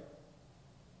loving way.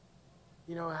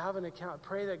 You know, have an account.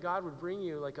 Pray that God would bring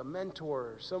you like a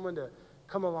mentor or someone to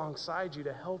come alongside you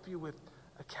to help you with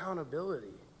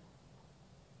accountability.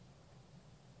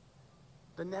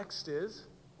 The next is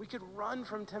we could run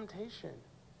from temptation.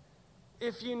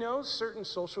 If you know certain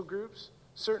social groups,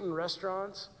 certain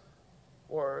restaurants,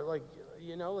 or like,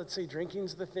 you know, let's say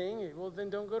drinking's the thing, well, then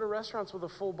don't go to restaurants with a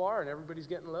full bar and everybody's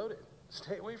getting loaded.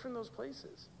 Stay away from those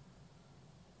places.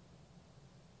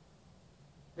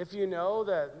 If you know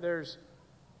that there's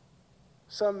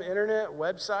some internet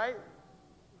website,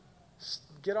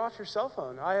 get off your cell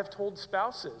phone. I have told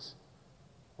spouses,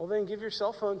 well, then give your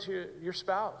cell phone to your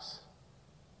spouse.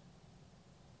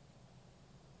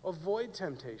 Avoid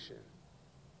temptation.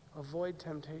 Avoid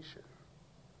temptation.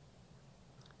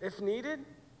 If needed,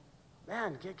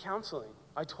 man, get counseling.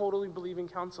 I totally believe in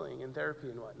counseling and therapy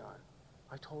and whatnot.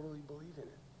 I totally believe in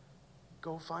it.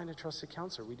 Go find a trusted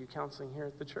counselor. We do counseling here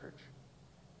at the church.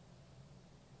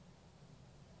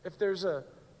 If there's a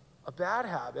bad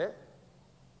habit,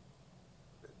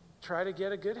 try to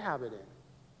get a good habit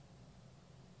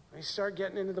in. You start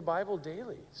getting into the Bible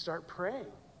daily. Start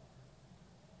praying.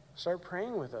 Start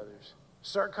praying with others.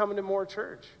 Start coming to more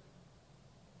church.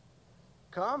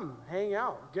 Come, hang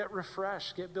out, get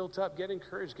refreshed, get built up, get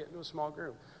encouraged, get into a small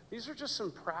group. These are just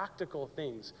some practical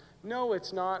things. No,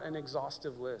 it's not an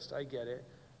exhaustive list. I get it.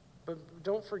 But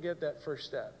don't forget that first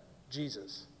step,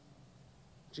 Jesus.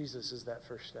 Jesus is that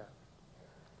first step.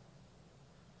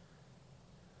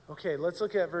 Okay, let's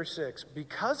look at verse 6.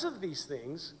 Because of these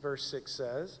things, verse 6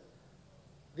 says,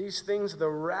 these things, the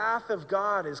wrath of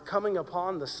God is coming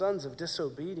upon the sons of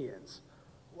disobedience.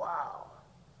 Wow.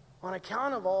 On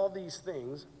account of all these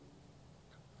things,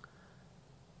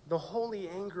 the holy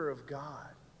anger of God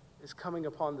is coming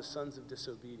upon the sons of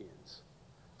disobedience.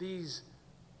 These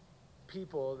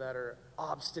people that are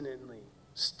obstinately,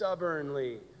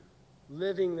 stubbornly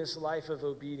living this life of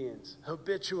obedience,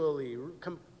 habitually,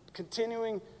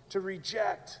 continuing to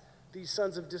reject these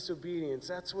sons of disobedience.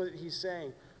 That's what he's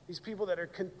saying. These people that are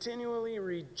continually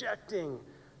rejecting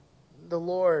the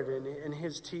Lord and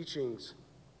his teachings.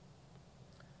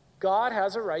 God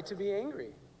has a right to be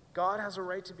angry. God has a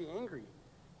right to be angry.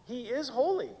 He is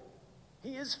holy.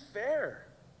 He is fair.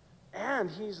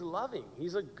 And he's loving.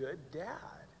 He's a good dad.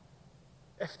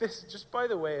 Just by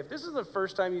the way, if this is the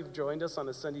first time you've joined us on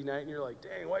a Sunday night and you're like,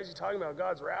 dang, why is he talking about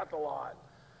God's wrath a lot?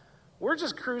 We're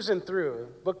just cruising through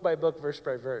book by book, verse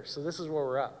by verse. So this is where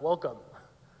we're at. Welcome.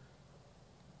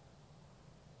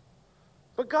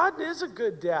 But God is a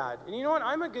good dad. And you know what?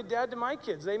 I'm a good dad to my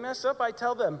kids. They mess up, I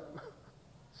tell them.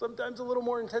 Sometimes a little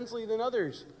more intensely than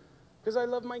others. Because I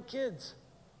love my kids.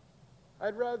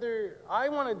 I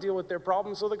want to deal with their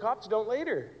problems so the cops don't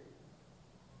later.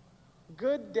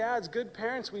 Good dads, good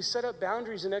parents, we set up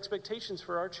boundaries and expectations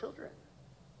for our children.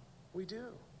 We do.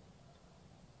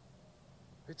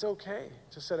 It's okay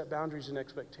to set up boundaries and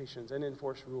expectations and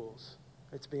enforce rules.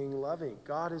 It's being loving.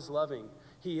 God is loving.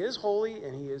 He is holy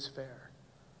and he is fair.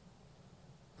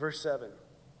 Verse 7.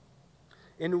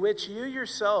 In which you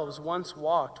yourselves once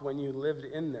walked when you lived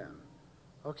in them.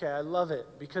 Okay, I love it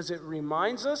because it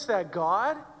reminds us that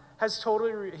God has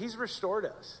he's restored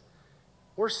us.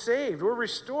 We're saved. We're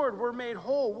restored. We're made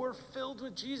whole. We're filled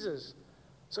with Jesus.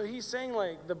 So he's saying,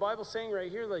 like, the Bible's saying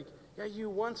right here, like, yeah, you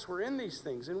once were in these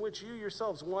things in which you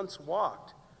yourselves once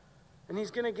walked. And he's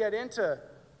going to get into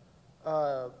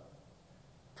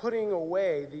putting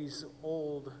away these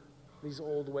old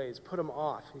ways. Put them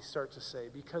off, he starts to say,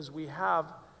 because we're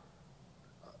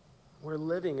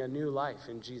living a new life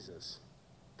in Jesus.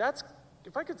 That's,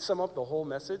 if I could sum up the whole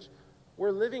message, we're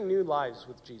living new lives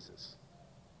with Jesus.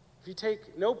 If you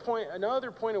take no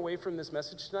other point away from this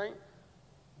message tonight,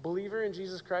 believer in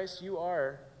Jesus Christ, you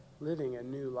are living a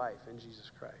new life in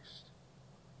Jesus Christ.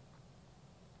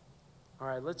 All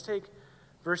right, let's take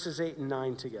verses 8 and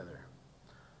 9 together.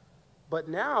 But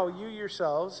now you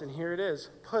yourselves, and here it is,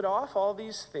 put off all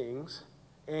these things,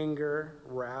 anger,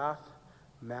 wrath,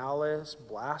 malice,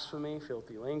 blasphemy,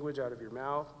 filthy language out of your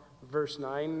mouth. Verse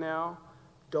 9 now,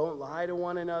 don't lie to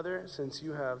one another, since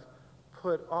you have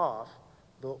put off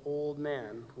the old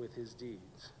man with his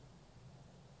deeds.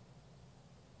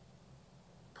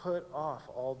 Put off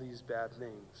all these bad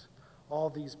things,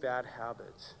 all these bad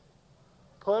habits.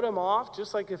 Put them off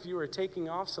just like if you were taking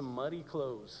off some muddy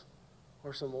clothes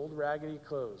or some old raggedy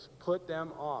clothes. Put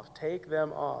them off. Take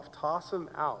them off. Toss them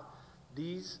out.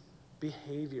 These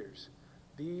behaviors,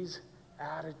 these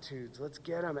attitudes, let's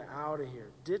get them out of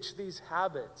here. Ditch these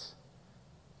habits.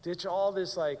 Ditch all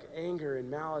this like anger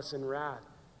and malice and wrath,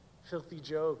 filthy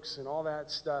jokes and all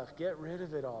that stuff. Get rid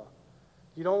of it all.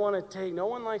 You don't want to no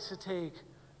one likes to take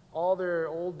all their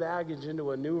old baggage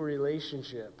into a new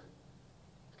relationship.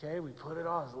 Okay, we put it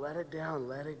off, let it down,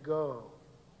 let it go.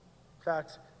 In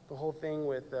fact, the whole thing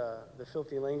with the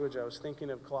filthy language, I was thinking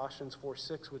of Colossians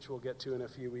 4:6, which we'll get to in a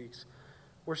few weeks.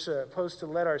 We're supposed to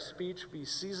let our speech be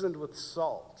seasoned with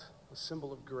salt, a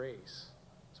symbol of grace.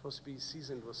 It's supposed to be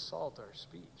seasoned with salt, our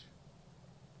speech.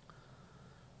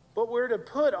 But we're to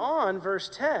put on, verse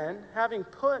 10, having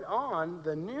put on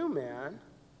the new man,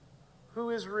 who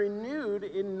is renewed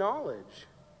in knowledge,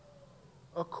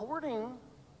 according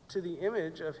to the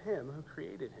image of him who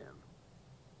created him.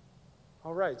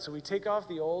 All right, so we take off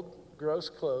the old gross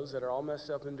clothes that are all messed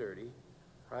up and dirty,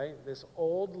 right? This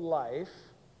old life.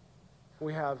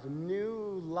 We have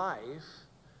new life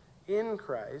in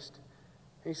Christ.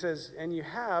 He says, and you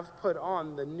have put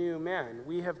on the new man.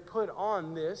 We have put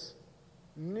on this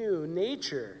new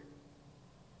nature,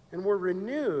 and we're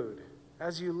renewed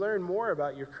as you learn more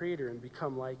about your Creator and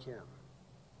become like him.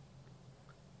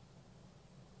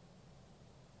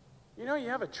 You know, you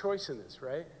have a choice in this,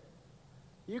 right?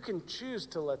 You can choose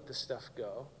to let the stuff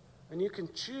go, and you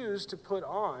can choose to put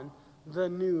on the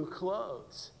new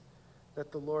clothes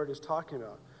that the Lord is talking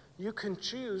about. You can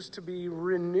choose to be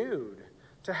renewed,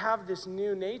 to have this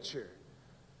new nature.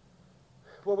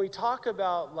 When we talk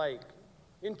about, like,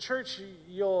 in church,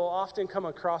 you'll often come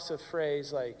across a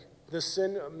phrase like,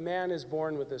 man is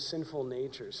born with a sinful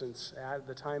nature since at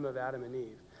the time of Adam and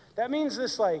Eve. That means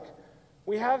this, like,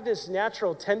 we have this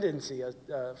natural tendency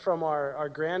from our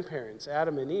grandparents,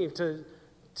 Adam and Eve,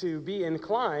 to be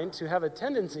inclined to have a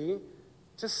tendency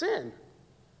to sin.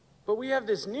 But we have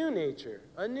this new nature,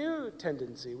 a new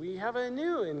tendency. We have a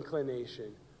new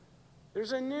inclination.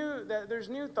 There's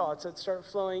new thoughts that start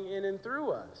flowing in and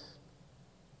through us.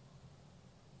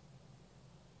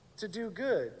 To do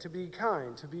good, to be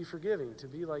kind, to be forgiving, to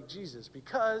be like Jesus.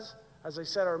 Because, as I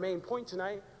said, our main point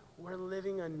tonight, we're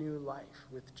living a new life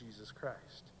with Jesus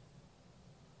Christ.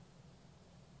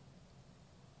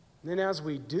 And then as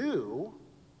we do,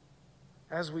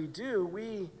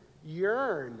 we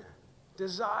yearn,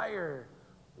 desire,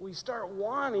 we start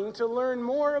wanting to learn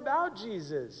more about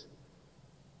Jesus.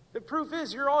 The proof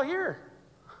is you're all here.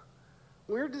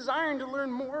 We're desiring to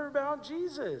learn more about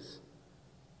Jesus.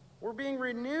 We're being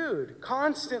renewed,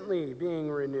 constantly being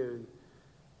renewed.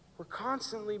 We're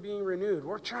constantly being renewed.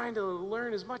 We're trying to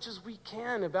learn as much as we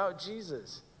can about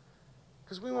Jesus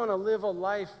because we want to live a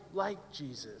life like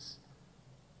Jesus.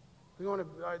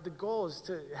 The goal is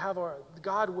to have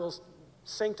God will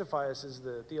sanctify us, is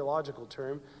the theological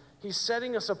term. He's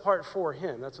setting us apart for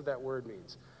him. That's what that word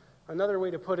means. Another way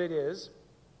to put it is,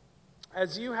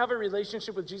 as you have a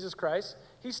relationship with Jesus Christ,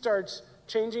 he starts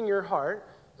changing your heart,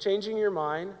 changing your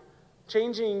mind,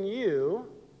 changing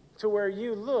you to where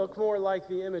you look more like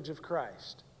the image of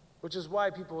Christ, which is why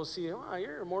people will see, oh,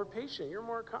 you're more patient, you're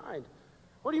more kind.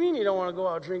 What do you mean you don't want to go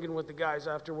out drinking with the guys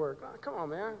after work? Oh, come on,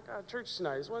 man. I got church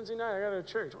tonight. It's Wednesday night. I got to go to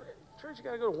church. What, church, you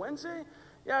got to go to Wednesday?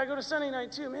 Yeah, I go to Sunday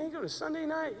night too. Man, you go to Sunday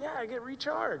night? Yeah, I get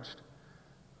recharged.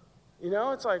 You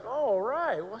know, it's like, oh, all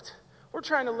right. We're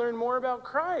trying to learn more about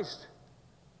Christ.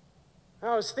 And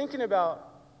I was thinking about,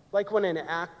 like, when an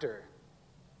actor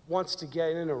wants to get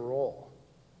in a role,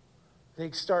 they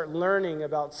start learning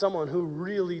about someone who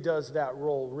really does that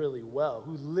role really well,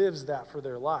 who lives that for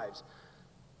their lives.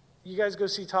 You guys go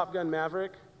see Top Gun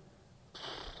Maverick?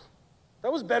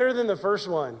 That was better than the first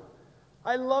one.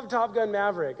 I love Top Gun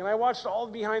Maverick, and I watched all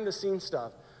the behind-the-scenes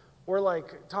stuff where,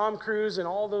 like, Tom Cruise and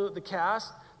all the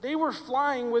cast, they were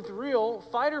flying with real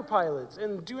fighter pilots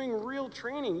and doing real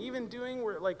training, even doing,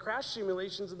 like, crash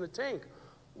simulations in the tank.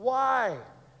 Why?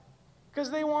 Because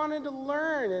they wanted to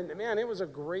learn, and, man, it was a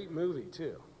great movie,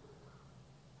 too.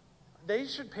 They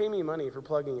should pay me money for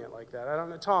plugging it like that. I don't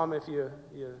know, Tom, if you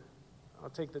I'll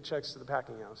take the checks to the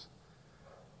packing house.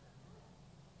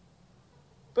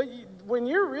 But when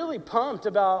you're really pumped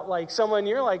about like someone,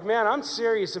 you're like, man, I'm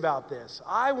serious about this.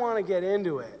 I want to get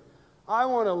into it. I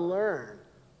want to learn.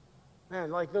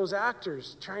 Man, like those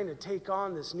actors trying to take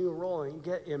on this new role and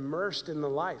get immersed in the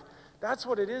life. That's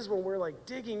what it is when we're like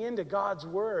digging into God's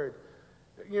word.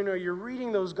 You know, you're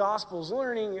reading those Gospels,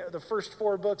 learning the first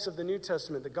 4 books of the New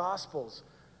Testament, the Gospels,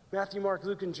 Matthew, Mark,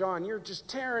 Luke, and John. You're just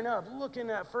tearing up,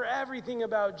 looking at for everything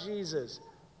about Jesus.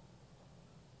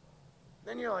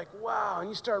 Then you're like, wow, and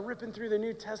you start ripping through the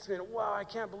New Testament. Wow, I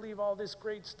can't believe all this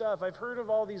great stuff. I've heard of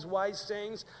all these wise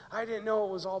sayings. I didn't know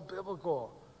it was all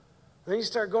biblical. And then you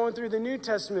start going through the New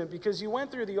Testament because you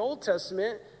went through the Old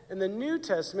Testament, and the New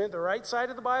Testament, the right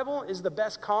side of the Bible, is the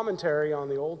best commentary on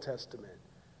the Old Testament.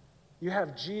 You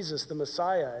have Jesus, the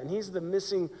Messiah, and he's the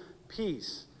missing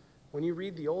piece. When you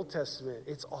read the Old Testament,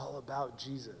 it's all about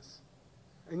Jesus.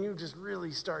 And you just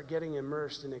really start getting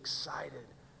immersed and excited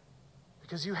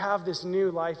because you have this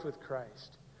new life with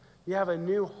Christ. You have a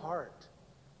new heart.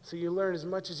 So you learn as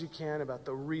much as you can about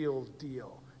the real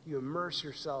deal. You immerse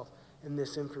yourself in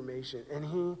this information, and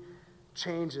he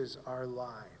changes our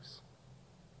lives.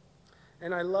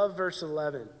 And I love verse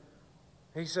 11.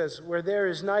 He says, where there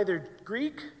is neither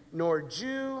Greek nor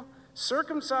Jew,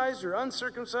 circumcised or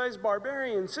uncircumcised,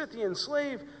 barbarian, Scythian,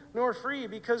 slave, nor free,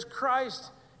 because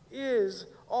Christ is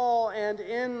all and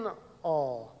in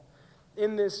all.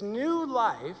 In this new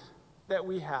life that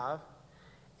we have,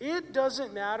 it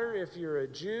doesn't matter if you're a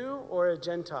Jew or a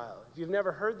Gentile. If you've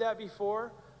never heard that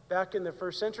before, back in the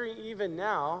first century, even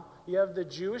now, you have the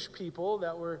Jewish people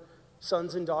that were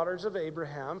sons and daughters of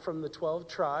Abraham from the 12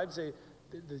 tribes,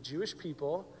 the Jewish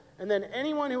people, and then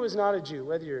anyone who is not a Jew,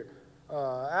 whether you're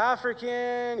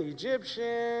African,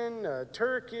 Egyptian,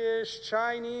 Turkish,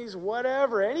 Chinese,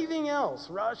 whatever, anything else,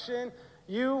 Russian,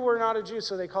 you were not a Jew,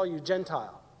 so they call you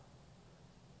Gentile.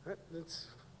 It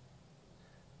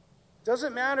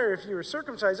doesn't matter if you were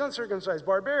circumcised, uncircumcised,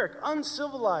 barbaric,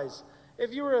 uncivilized,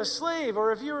 if you were a slave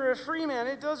or if you were a free man,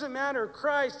 it doesn't matter.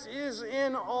 Christ is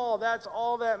in all. That's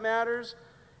all that matters,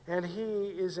 and he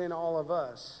is in all of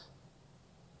us.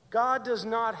 God does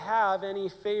not have any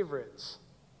favorites.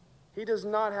 He does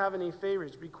not have any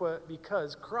favorites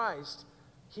because Christ,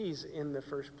 he's in the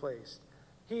first place.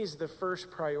 He's the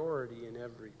first priority in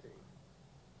everything.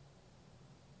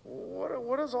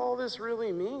 What does all this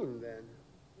really mean then?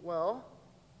 Well,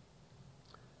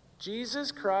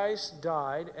 Jesus Christ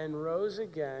died and rose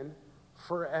again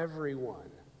for everyone.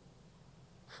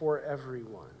 For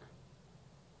everyone.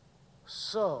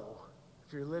 So,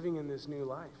 if you're living in this new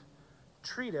life,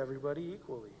 treat everybody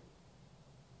equally.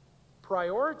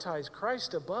 Prioritize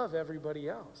Christ above everybody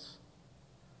else.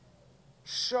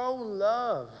 Show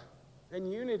love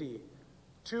and unity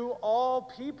to all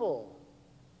people.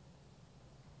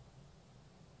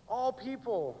 All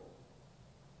people.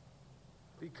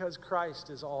 Because Christ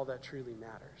is all that truly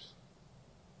matters.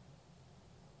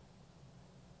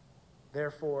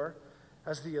 Therefore,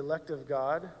 as the elect of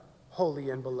God, holy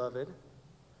and beloved,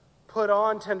 put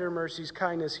on tender mercies,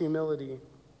 kindness, humility,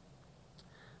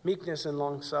 meekness, and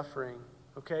long-suffering.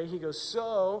 Okay, he goes,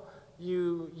 so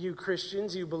you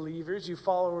Christians, you believers, you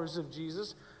followers of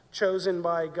Jesus, chosen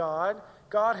by God,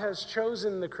 God has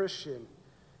chosen the Christian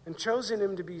and chosen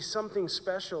him to be something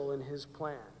special in his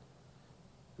plan.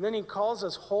 And then he calls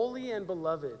us holy and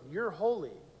beloved. You're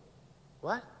holy.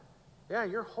 What? Yeah,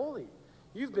 you're holy.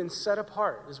 You've been set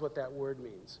apart, is what that word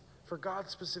means, for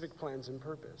God's specific plans and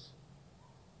purpose.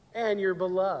 And you're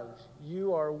beloved.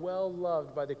 You are well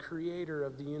loved by the creator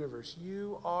of the universe.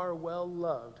 You are well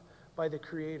loved by the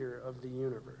creator of the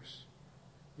universe.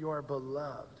 You are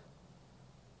beloved.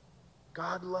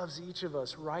 God loves each of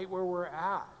us right where we're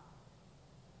at.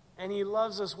 And he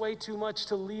loves us way too much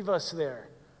to leave us there,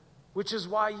 which is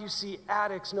why you see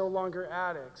addicts no longer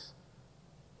addicts.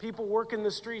 People working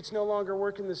the streets no longer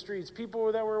working the streets.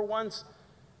 People that were once,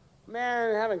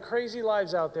 man, having crazy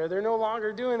lives out there, they're no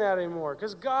longer doing that anymore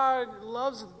because God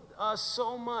loves us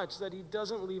so much that he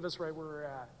doesn't leave us right where we're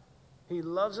at. He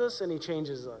loves us and he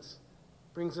changes us,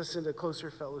 brings us into closer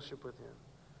fellowship with him.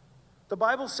 The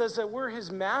Bible says that we're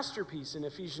his masterpiece in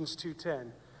Ephesians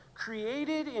 2:10,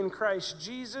 created in Christ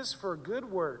Jesus for good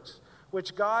works,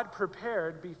 which God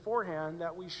prepared beforehand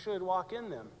that we should walk in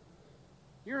them.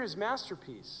 You're his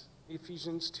masterpiece,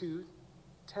 Ephesians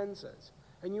 2:10 says.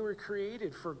 And you were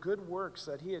created for good works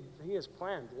that he has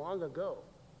planned long ago,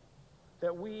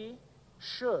 that we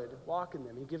should walk in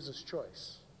them. He gives us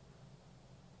choice.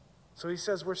 So he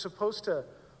says we're supposed to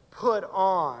put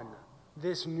on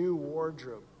this new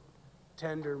wardrobe,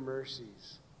 tender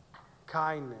mercies,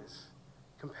 kindness,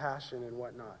 compassion, and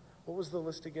whatnot. What was the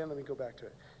list again? Let me go back to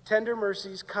it. Tender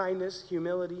mercies, kindness,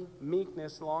 humility,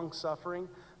 meekness, long-suffering.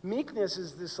 Meekness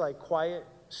is this like quiet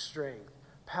strength,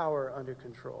 power under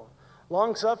control.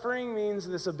 Long-suffering means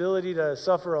this ability to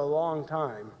suffer a long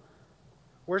time.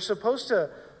 We're supposed to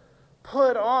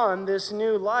put on this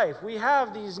new life. We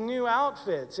have these new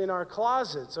outfits in our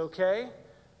closets, okay?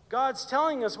 God's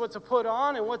telling us what to put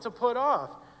on and what to put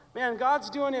off. Man, God's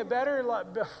doing it better,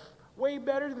 way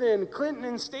better than Clinton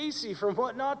and Stacy from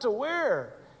what not to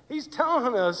wear. He's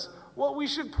telling us what we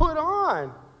should put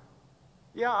on.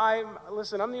 Yeah,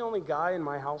 I'm the only guy in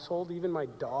my household. Even my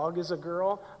dog is a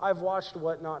girl. I've watched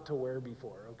What Not to Wear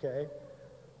before, okay?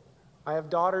 I have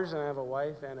daughters and I have a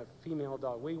wife and a female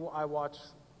dog. I watch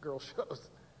girl shows.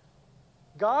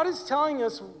 God is telling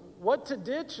us what to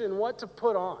ditch and what to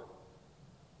put on.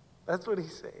 That's what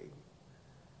he's saying.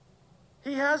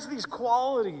 He has these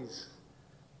qualities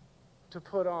to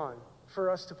put on, for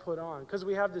us to put on, because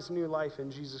we have this new life in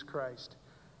Jesus Christ.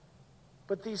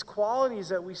 But these qualities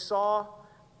that we saw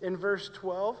in verse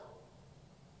 12,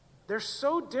 they're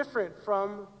so different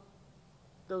from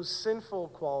those sinful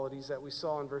qualities that we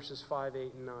saw in verses 5,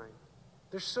 8, and 9.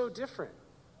 They're so different.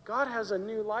 God has a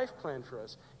new life plan for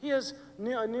us. He has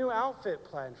a new outfit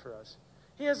plan for us.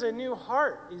 He has a new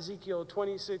heart, Ezekiel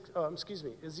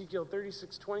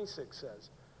 36:26 says.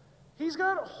 He's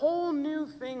got a whole new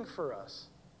thing for us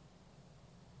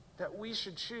that we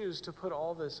should choose to put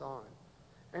all this on.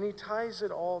 And he ties it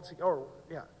all together.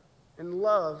 And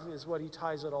love is what he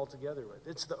ties it all together with.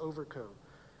 It's the overcoat.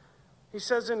 He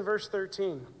says in verse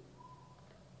 13,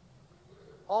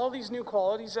 all these new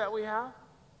qualities that we have,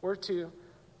 we're to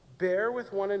bear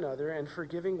with one another and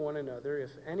forgiving one another.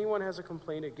 If anyone has a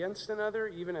complaint against another,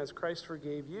 even as Christ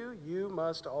forgave you, you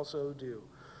must also do.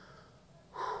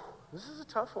 This is a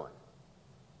tough one.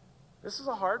 This is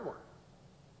a hard one.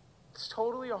 It's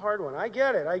totally a hard one. I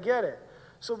get it.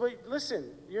 So, but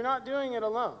listen, you're not doing it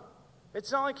alone.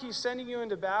 It's not like he's sending you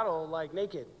into battle like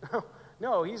naked.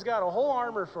 No, he's got a whole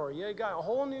armor for you. He got a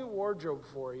whole new wardrobe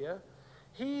for you.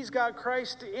 He's got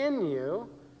Christ in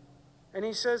you. And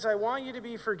he says, I want you to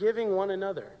be forgiving one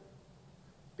another.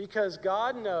 Because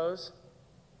God knows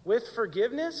with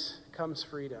forgiveness comes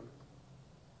freedom.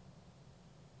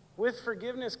 With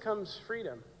forgiveness comes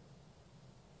freedom.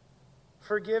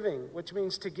 Forgiving, which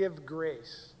means to give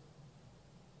grace.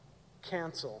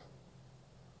 Cancel.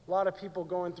 A lot of people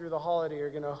going through the holiday are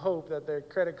going to hope that their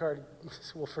credit card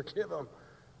will forgive them.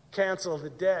 Cancel the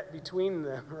debt between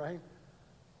them, right?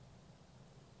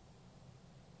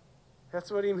 That's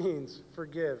what he means,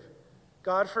 forgive.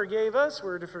 God forgave us,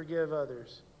 we're to forgive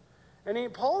others.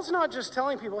 And Paul's not just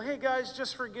telling people, hey guys,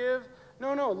 just forgive.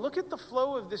 No, look at the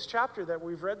flow of this chapter that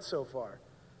we've read so far.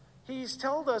 He's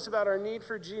told us about our need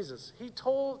for Jesus. He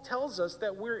tells us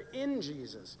that we're in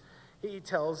Jesus. He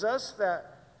tells us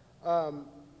that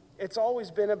it's always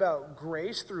been about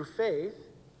grace through faith,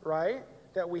 right?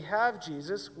 That we have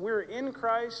Jesus. We're in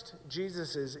Christ.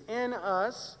 Jesus is in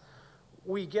us.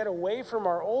 We get away from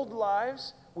our old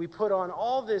lives. We put on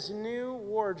all this new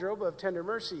wardrobe of tender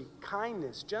mercy,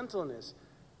 kindness, gentleness,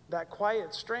 that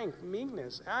quiet strength,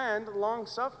 meekness, and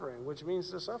long-suffering, which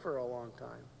means to suffer a long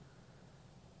time.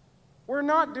 We're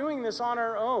not doing this on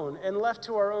our own and left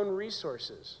to our own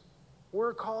resources.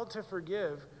 We're called to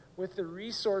forgive with the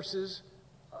resources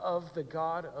of the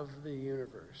God of the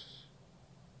universe.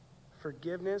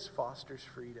 Forgiveness fosters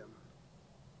freedom.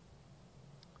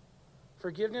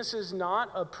 Forgiveness is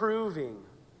not approving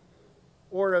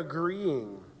or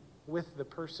agreeing with the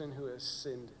person who has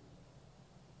sinned.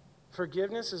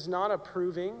 Forgiveness is not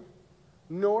approving,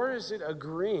 nor is it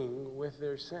agreeing with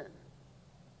their sin.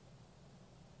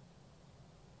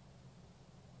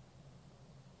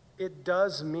 It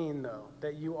does mean, though,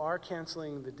 that you are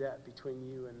canceling the debt between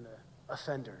you and the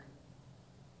offender.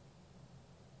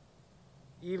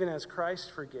 Even as Christ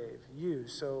forgave you,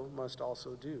 so must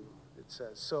also do, it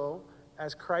says. So,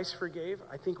 as Christ forgave,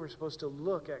 I think we're supposed to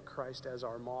look at Christ as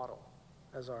our model.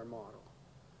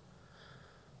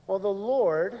 Well, the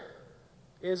Lord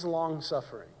is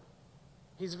long-suffering.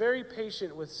 He's very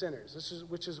patient with sinners,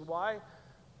 which is why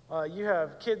You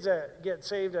have kids that get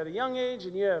saved at a young age,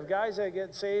 and you have guys that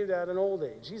get saved at an old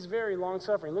age. He's very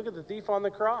long-suffering. Look at the thief on the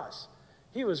cross.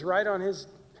 He was right on his,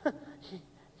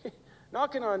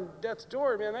 knocking on death's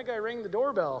door, man. That guy rang the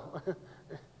doorbell.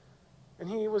 And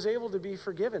he was able to be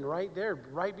forgiven right there,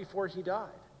 right before he died.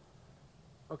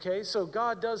 Okay, so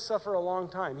God does suffer a long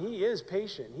time. He is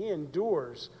patient. He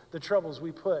endures the troubles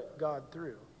we put God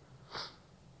through.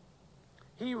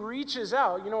 He reaches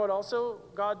out. You know what also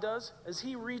God does? Is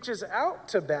he reaches out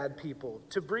to bad people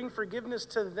to bring forgiveness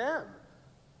to them.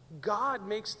 God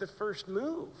makes the first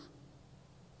move.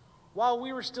 While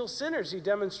we were still sinners, he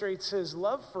demonstrates his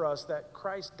love for us, that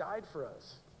Christ died for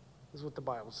us, is what the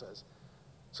Bible says.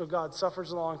 So God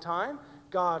suffers a long time.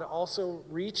 God also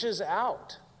reaches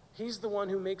out. He's the one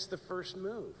who makes the first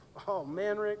move. Oh,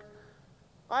 man, Rick,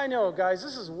 I know, guys,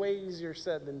 this is way easier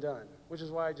said than done, which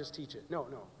is why I just teach it. No,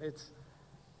 it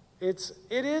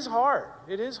is hard.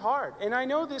 It is hard. And I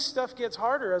know this stuff gets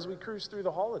harder as we cruise through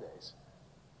the holidays.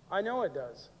 I know it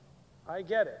does. I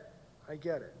get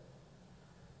it.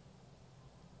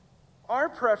 Our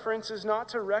preference is not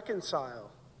to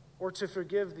reconcile or to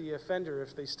forgive the offender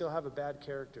if they still have a bad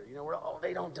character. You know,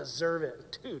 they don't deserve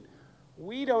it. Dude,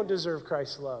 we don't deserve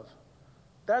Christ's love.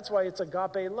 That's why it's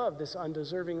agape love, this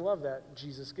undeserving love that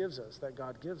Jesus gives us, that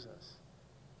God gives us.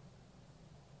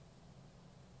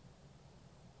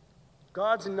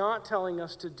 God's not telling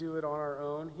us to do it on our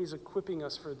own. He's equipping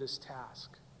us for this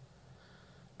task.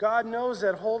 God knows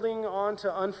that holding on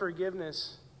to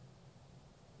unforgiveness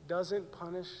doesn't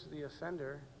punish the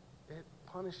offender. It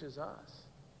punishes us.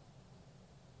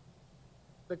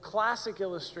 The classic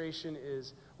illustration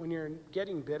is when you're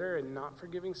getting bitter and not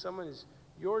forgiving someone is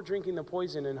you're drinking the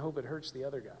poison and hope it hurts the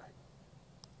other guy.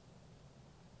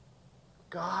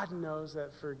 God knows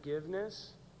that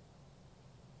forgiveness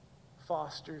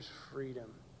fosters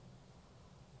freedom.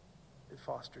 It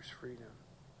fosters freedom.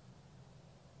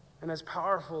 And as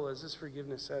powerful as this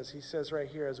forgiveness says, he says right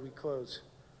here as we close,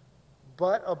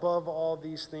 but above all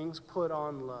these things, put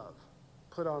on love.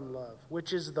 Put on love,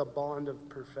 which is the bond of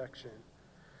perfection.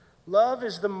 Love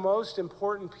is the most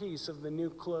important piece of the new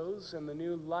clothes and the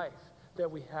new life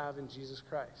that we have in Jesus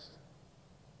Christ.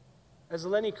 As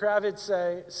Lenny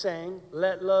Kravitz sang,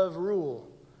 let love rule.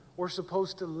 We're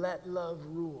supposed to let love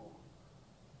rule.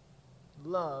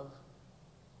 Love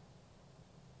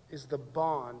is the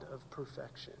bond of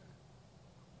perfection.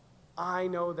 I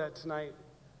know that tonight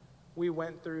we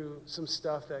went through some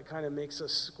stuff that kind of makes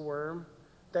us squirm.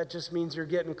 That just means you're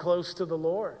getting close to the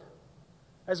Lord.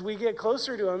 As we get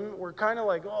closer to him, we're kind of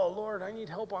like, oh, Lord, I need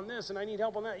help on this and I need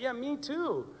help on that. Yeah, me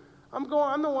too. I'm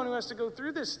the one who has to go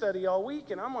through this study all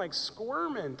week, and I'm like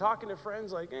squirming, talking to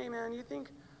friends like, hey, man, you think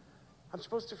I'm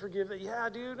supposed to forgive that? Yeah,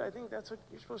 dude, I think that's what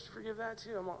you're supposed to forgive that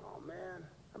too. I'm like, oh, man,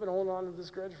 I've been holding on to this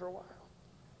grudge for a while.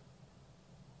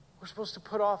 We're supposed to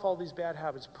put off all these bad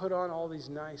habits, put on all these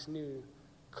nice new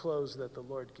clothes that the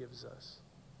Lord gives us.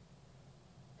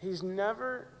 He's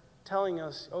never telling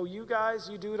us, oh, you guys,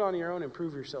 you do it on your own and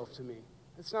prove yourself to me.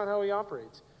 That's not how he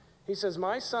operates. He says,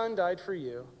 my son died for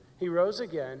you. He rose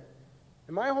again.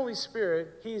 And my Holy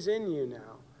Spirit, he's in you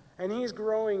now. And he's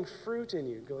growing fruit in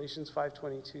you, Galatians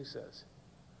 5:22 says.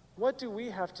 What do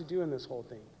we have to do in this whole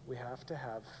thing? We have to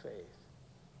have faith,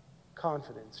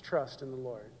 confidence, trust in the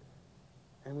Lord.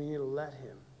 And we need to let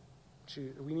him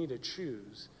choose. We need to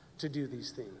choose to do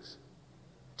these things.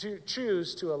 To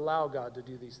choose to allow God to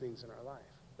do these things in our life.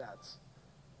 That's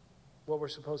what we're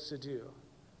supposed to do.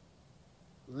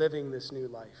 Living this new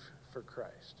life for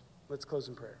Christ. Let's close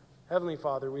in prayer. Heavenly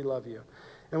Father, we love you.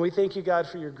 And we thank you, God,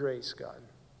 for your grace, God.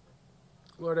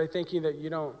 Lord, I thank you that you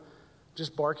don't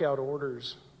just bark out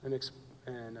orders and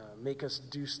make us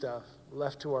do stuff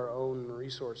left to our own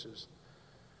resources.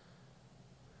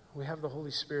 We have the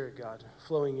Holy Spirit, God,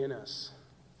 flowing in us,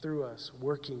 through us,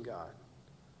 working, God.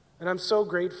 And I'm so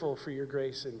grateful for your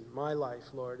grace in my life,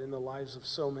 Lord, in the lives of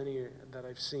so many that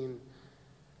I've seen.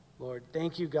 Lord,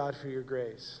 thank you, God, for your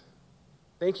grace.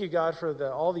 Thank you, God, for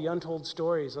all the untold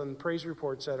stories and praise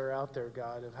reports that are out there,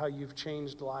 God, of how you've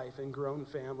changed life and grown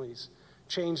families,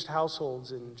 changed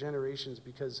households and generations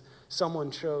because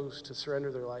someone chose to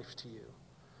surrender their life to you.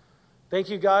 Thank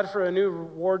you, God, for a new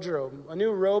wardrobe, a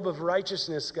new robe of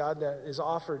righteousness, God, that is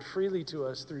offered freely to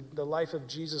us through the life of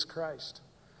Jesus Christ,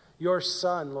 your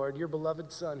Son, Lord, your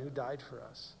beloved Son who died for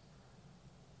us.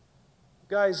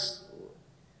 Guys,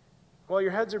 while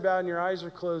your heads are bowed and your eyes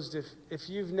are closed, if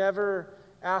you've never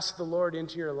asked the Lord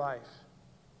into your life,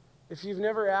 if you've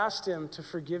never asked him to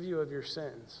forgive you of your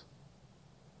sins,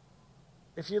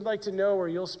 if you'd like to know where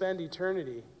you'll spend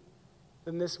eternity,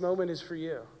 then this moment is for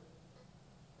you.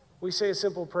 We say a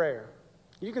simple prayer.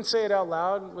 You can say it out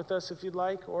loud with us if you'd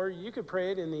like, or you could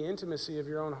pray it in the intimacy of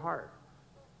your own heart.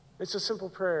 It's a simple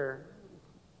prayer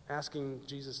asking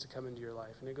Jesus to come into your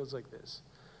life. And it goes like this.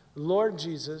 Lord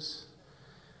Jesus,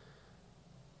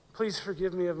 please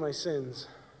forgive me of my sins.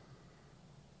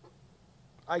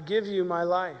 I give you my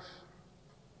life.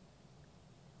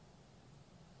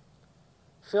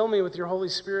 Fill me with your Holy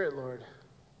Spirit, Lord,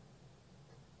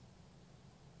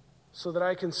 so that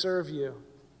I can serve you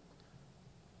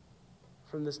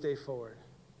from this day forward.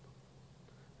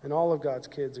 And all of God's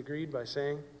kids agreed by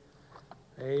saying,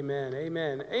 amen,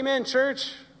 amen. Amen,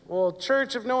 church. Well,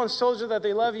 church, if no one's told you that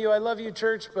they love you, I love you,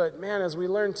 church. But man, as we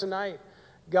learned tonight,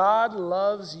 God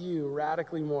loves you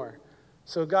radically more.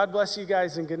 So God bless you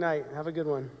guys and good night. Have a good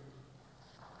one.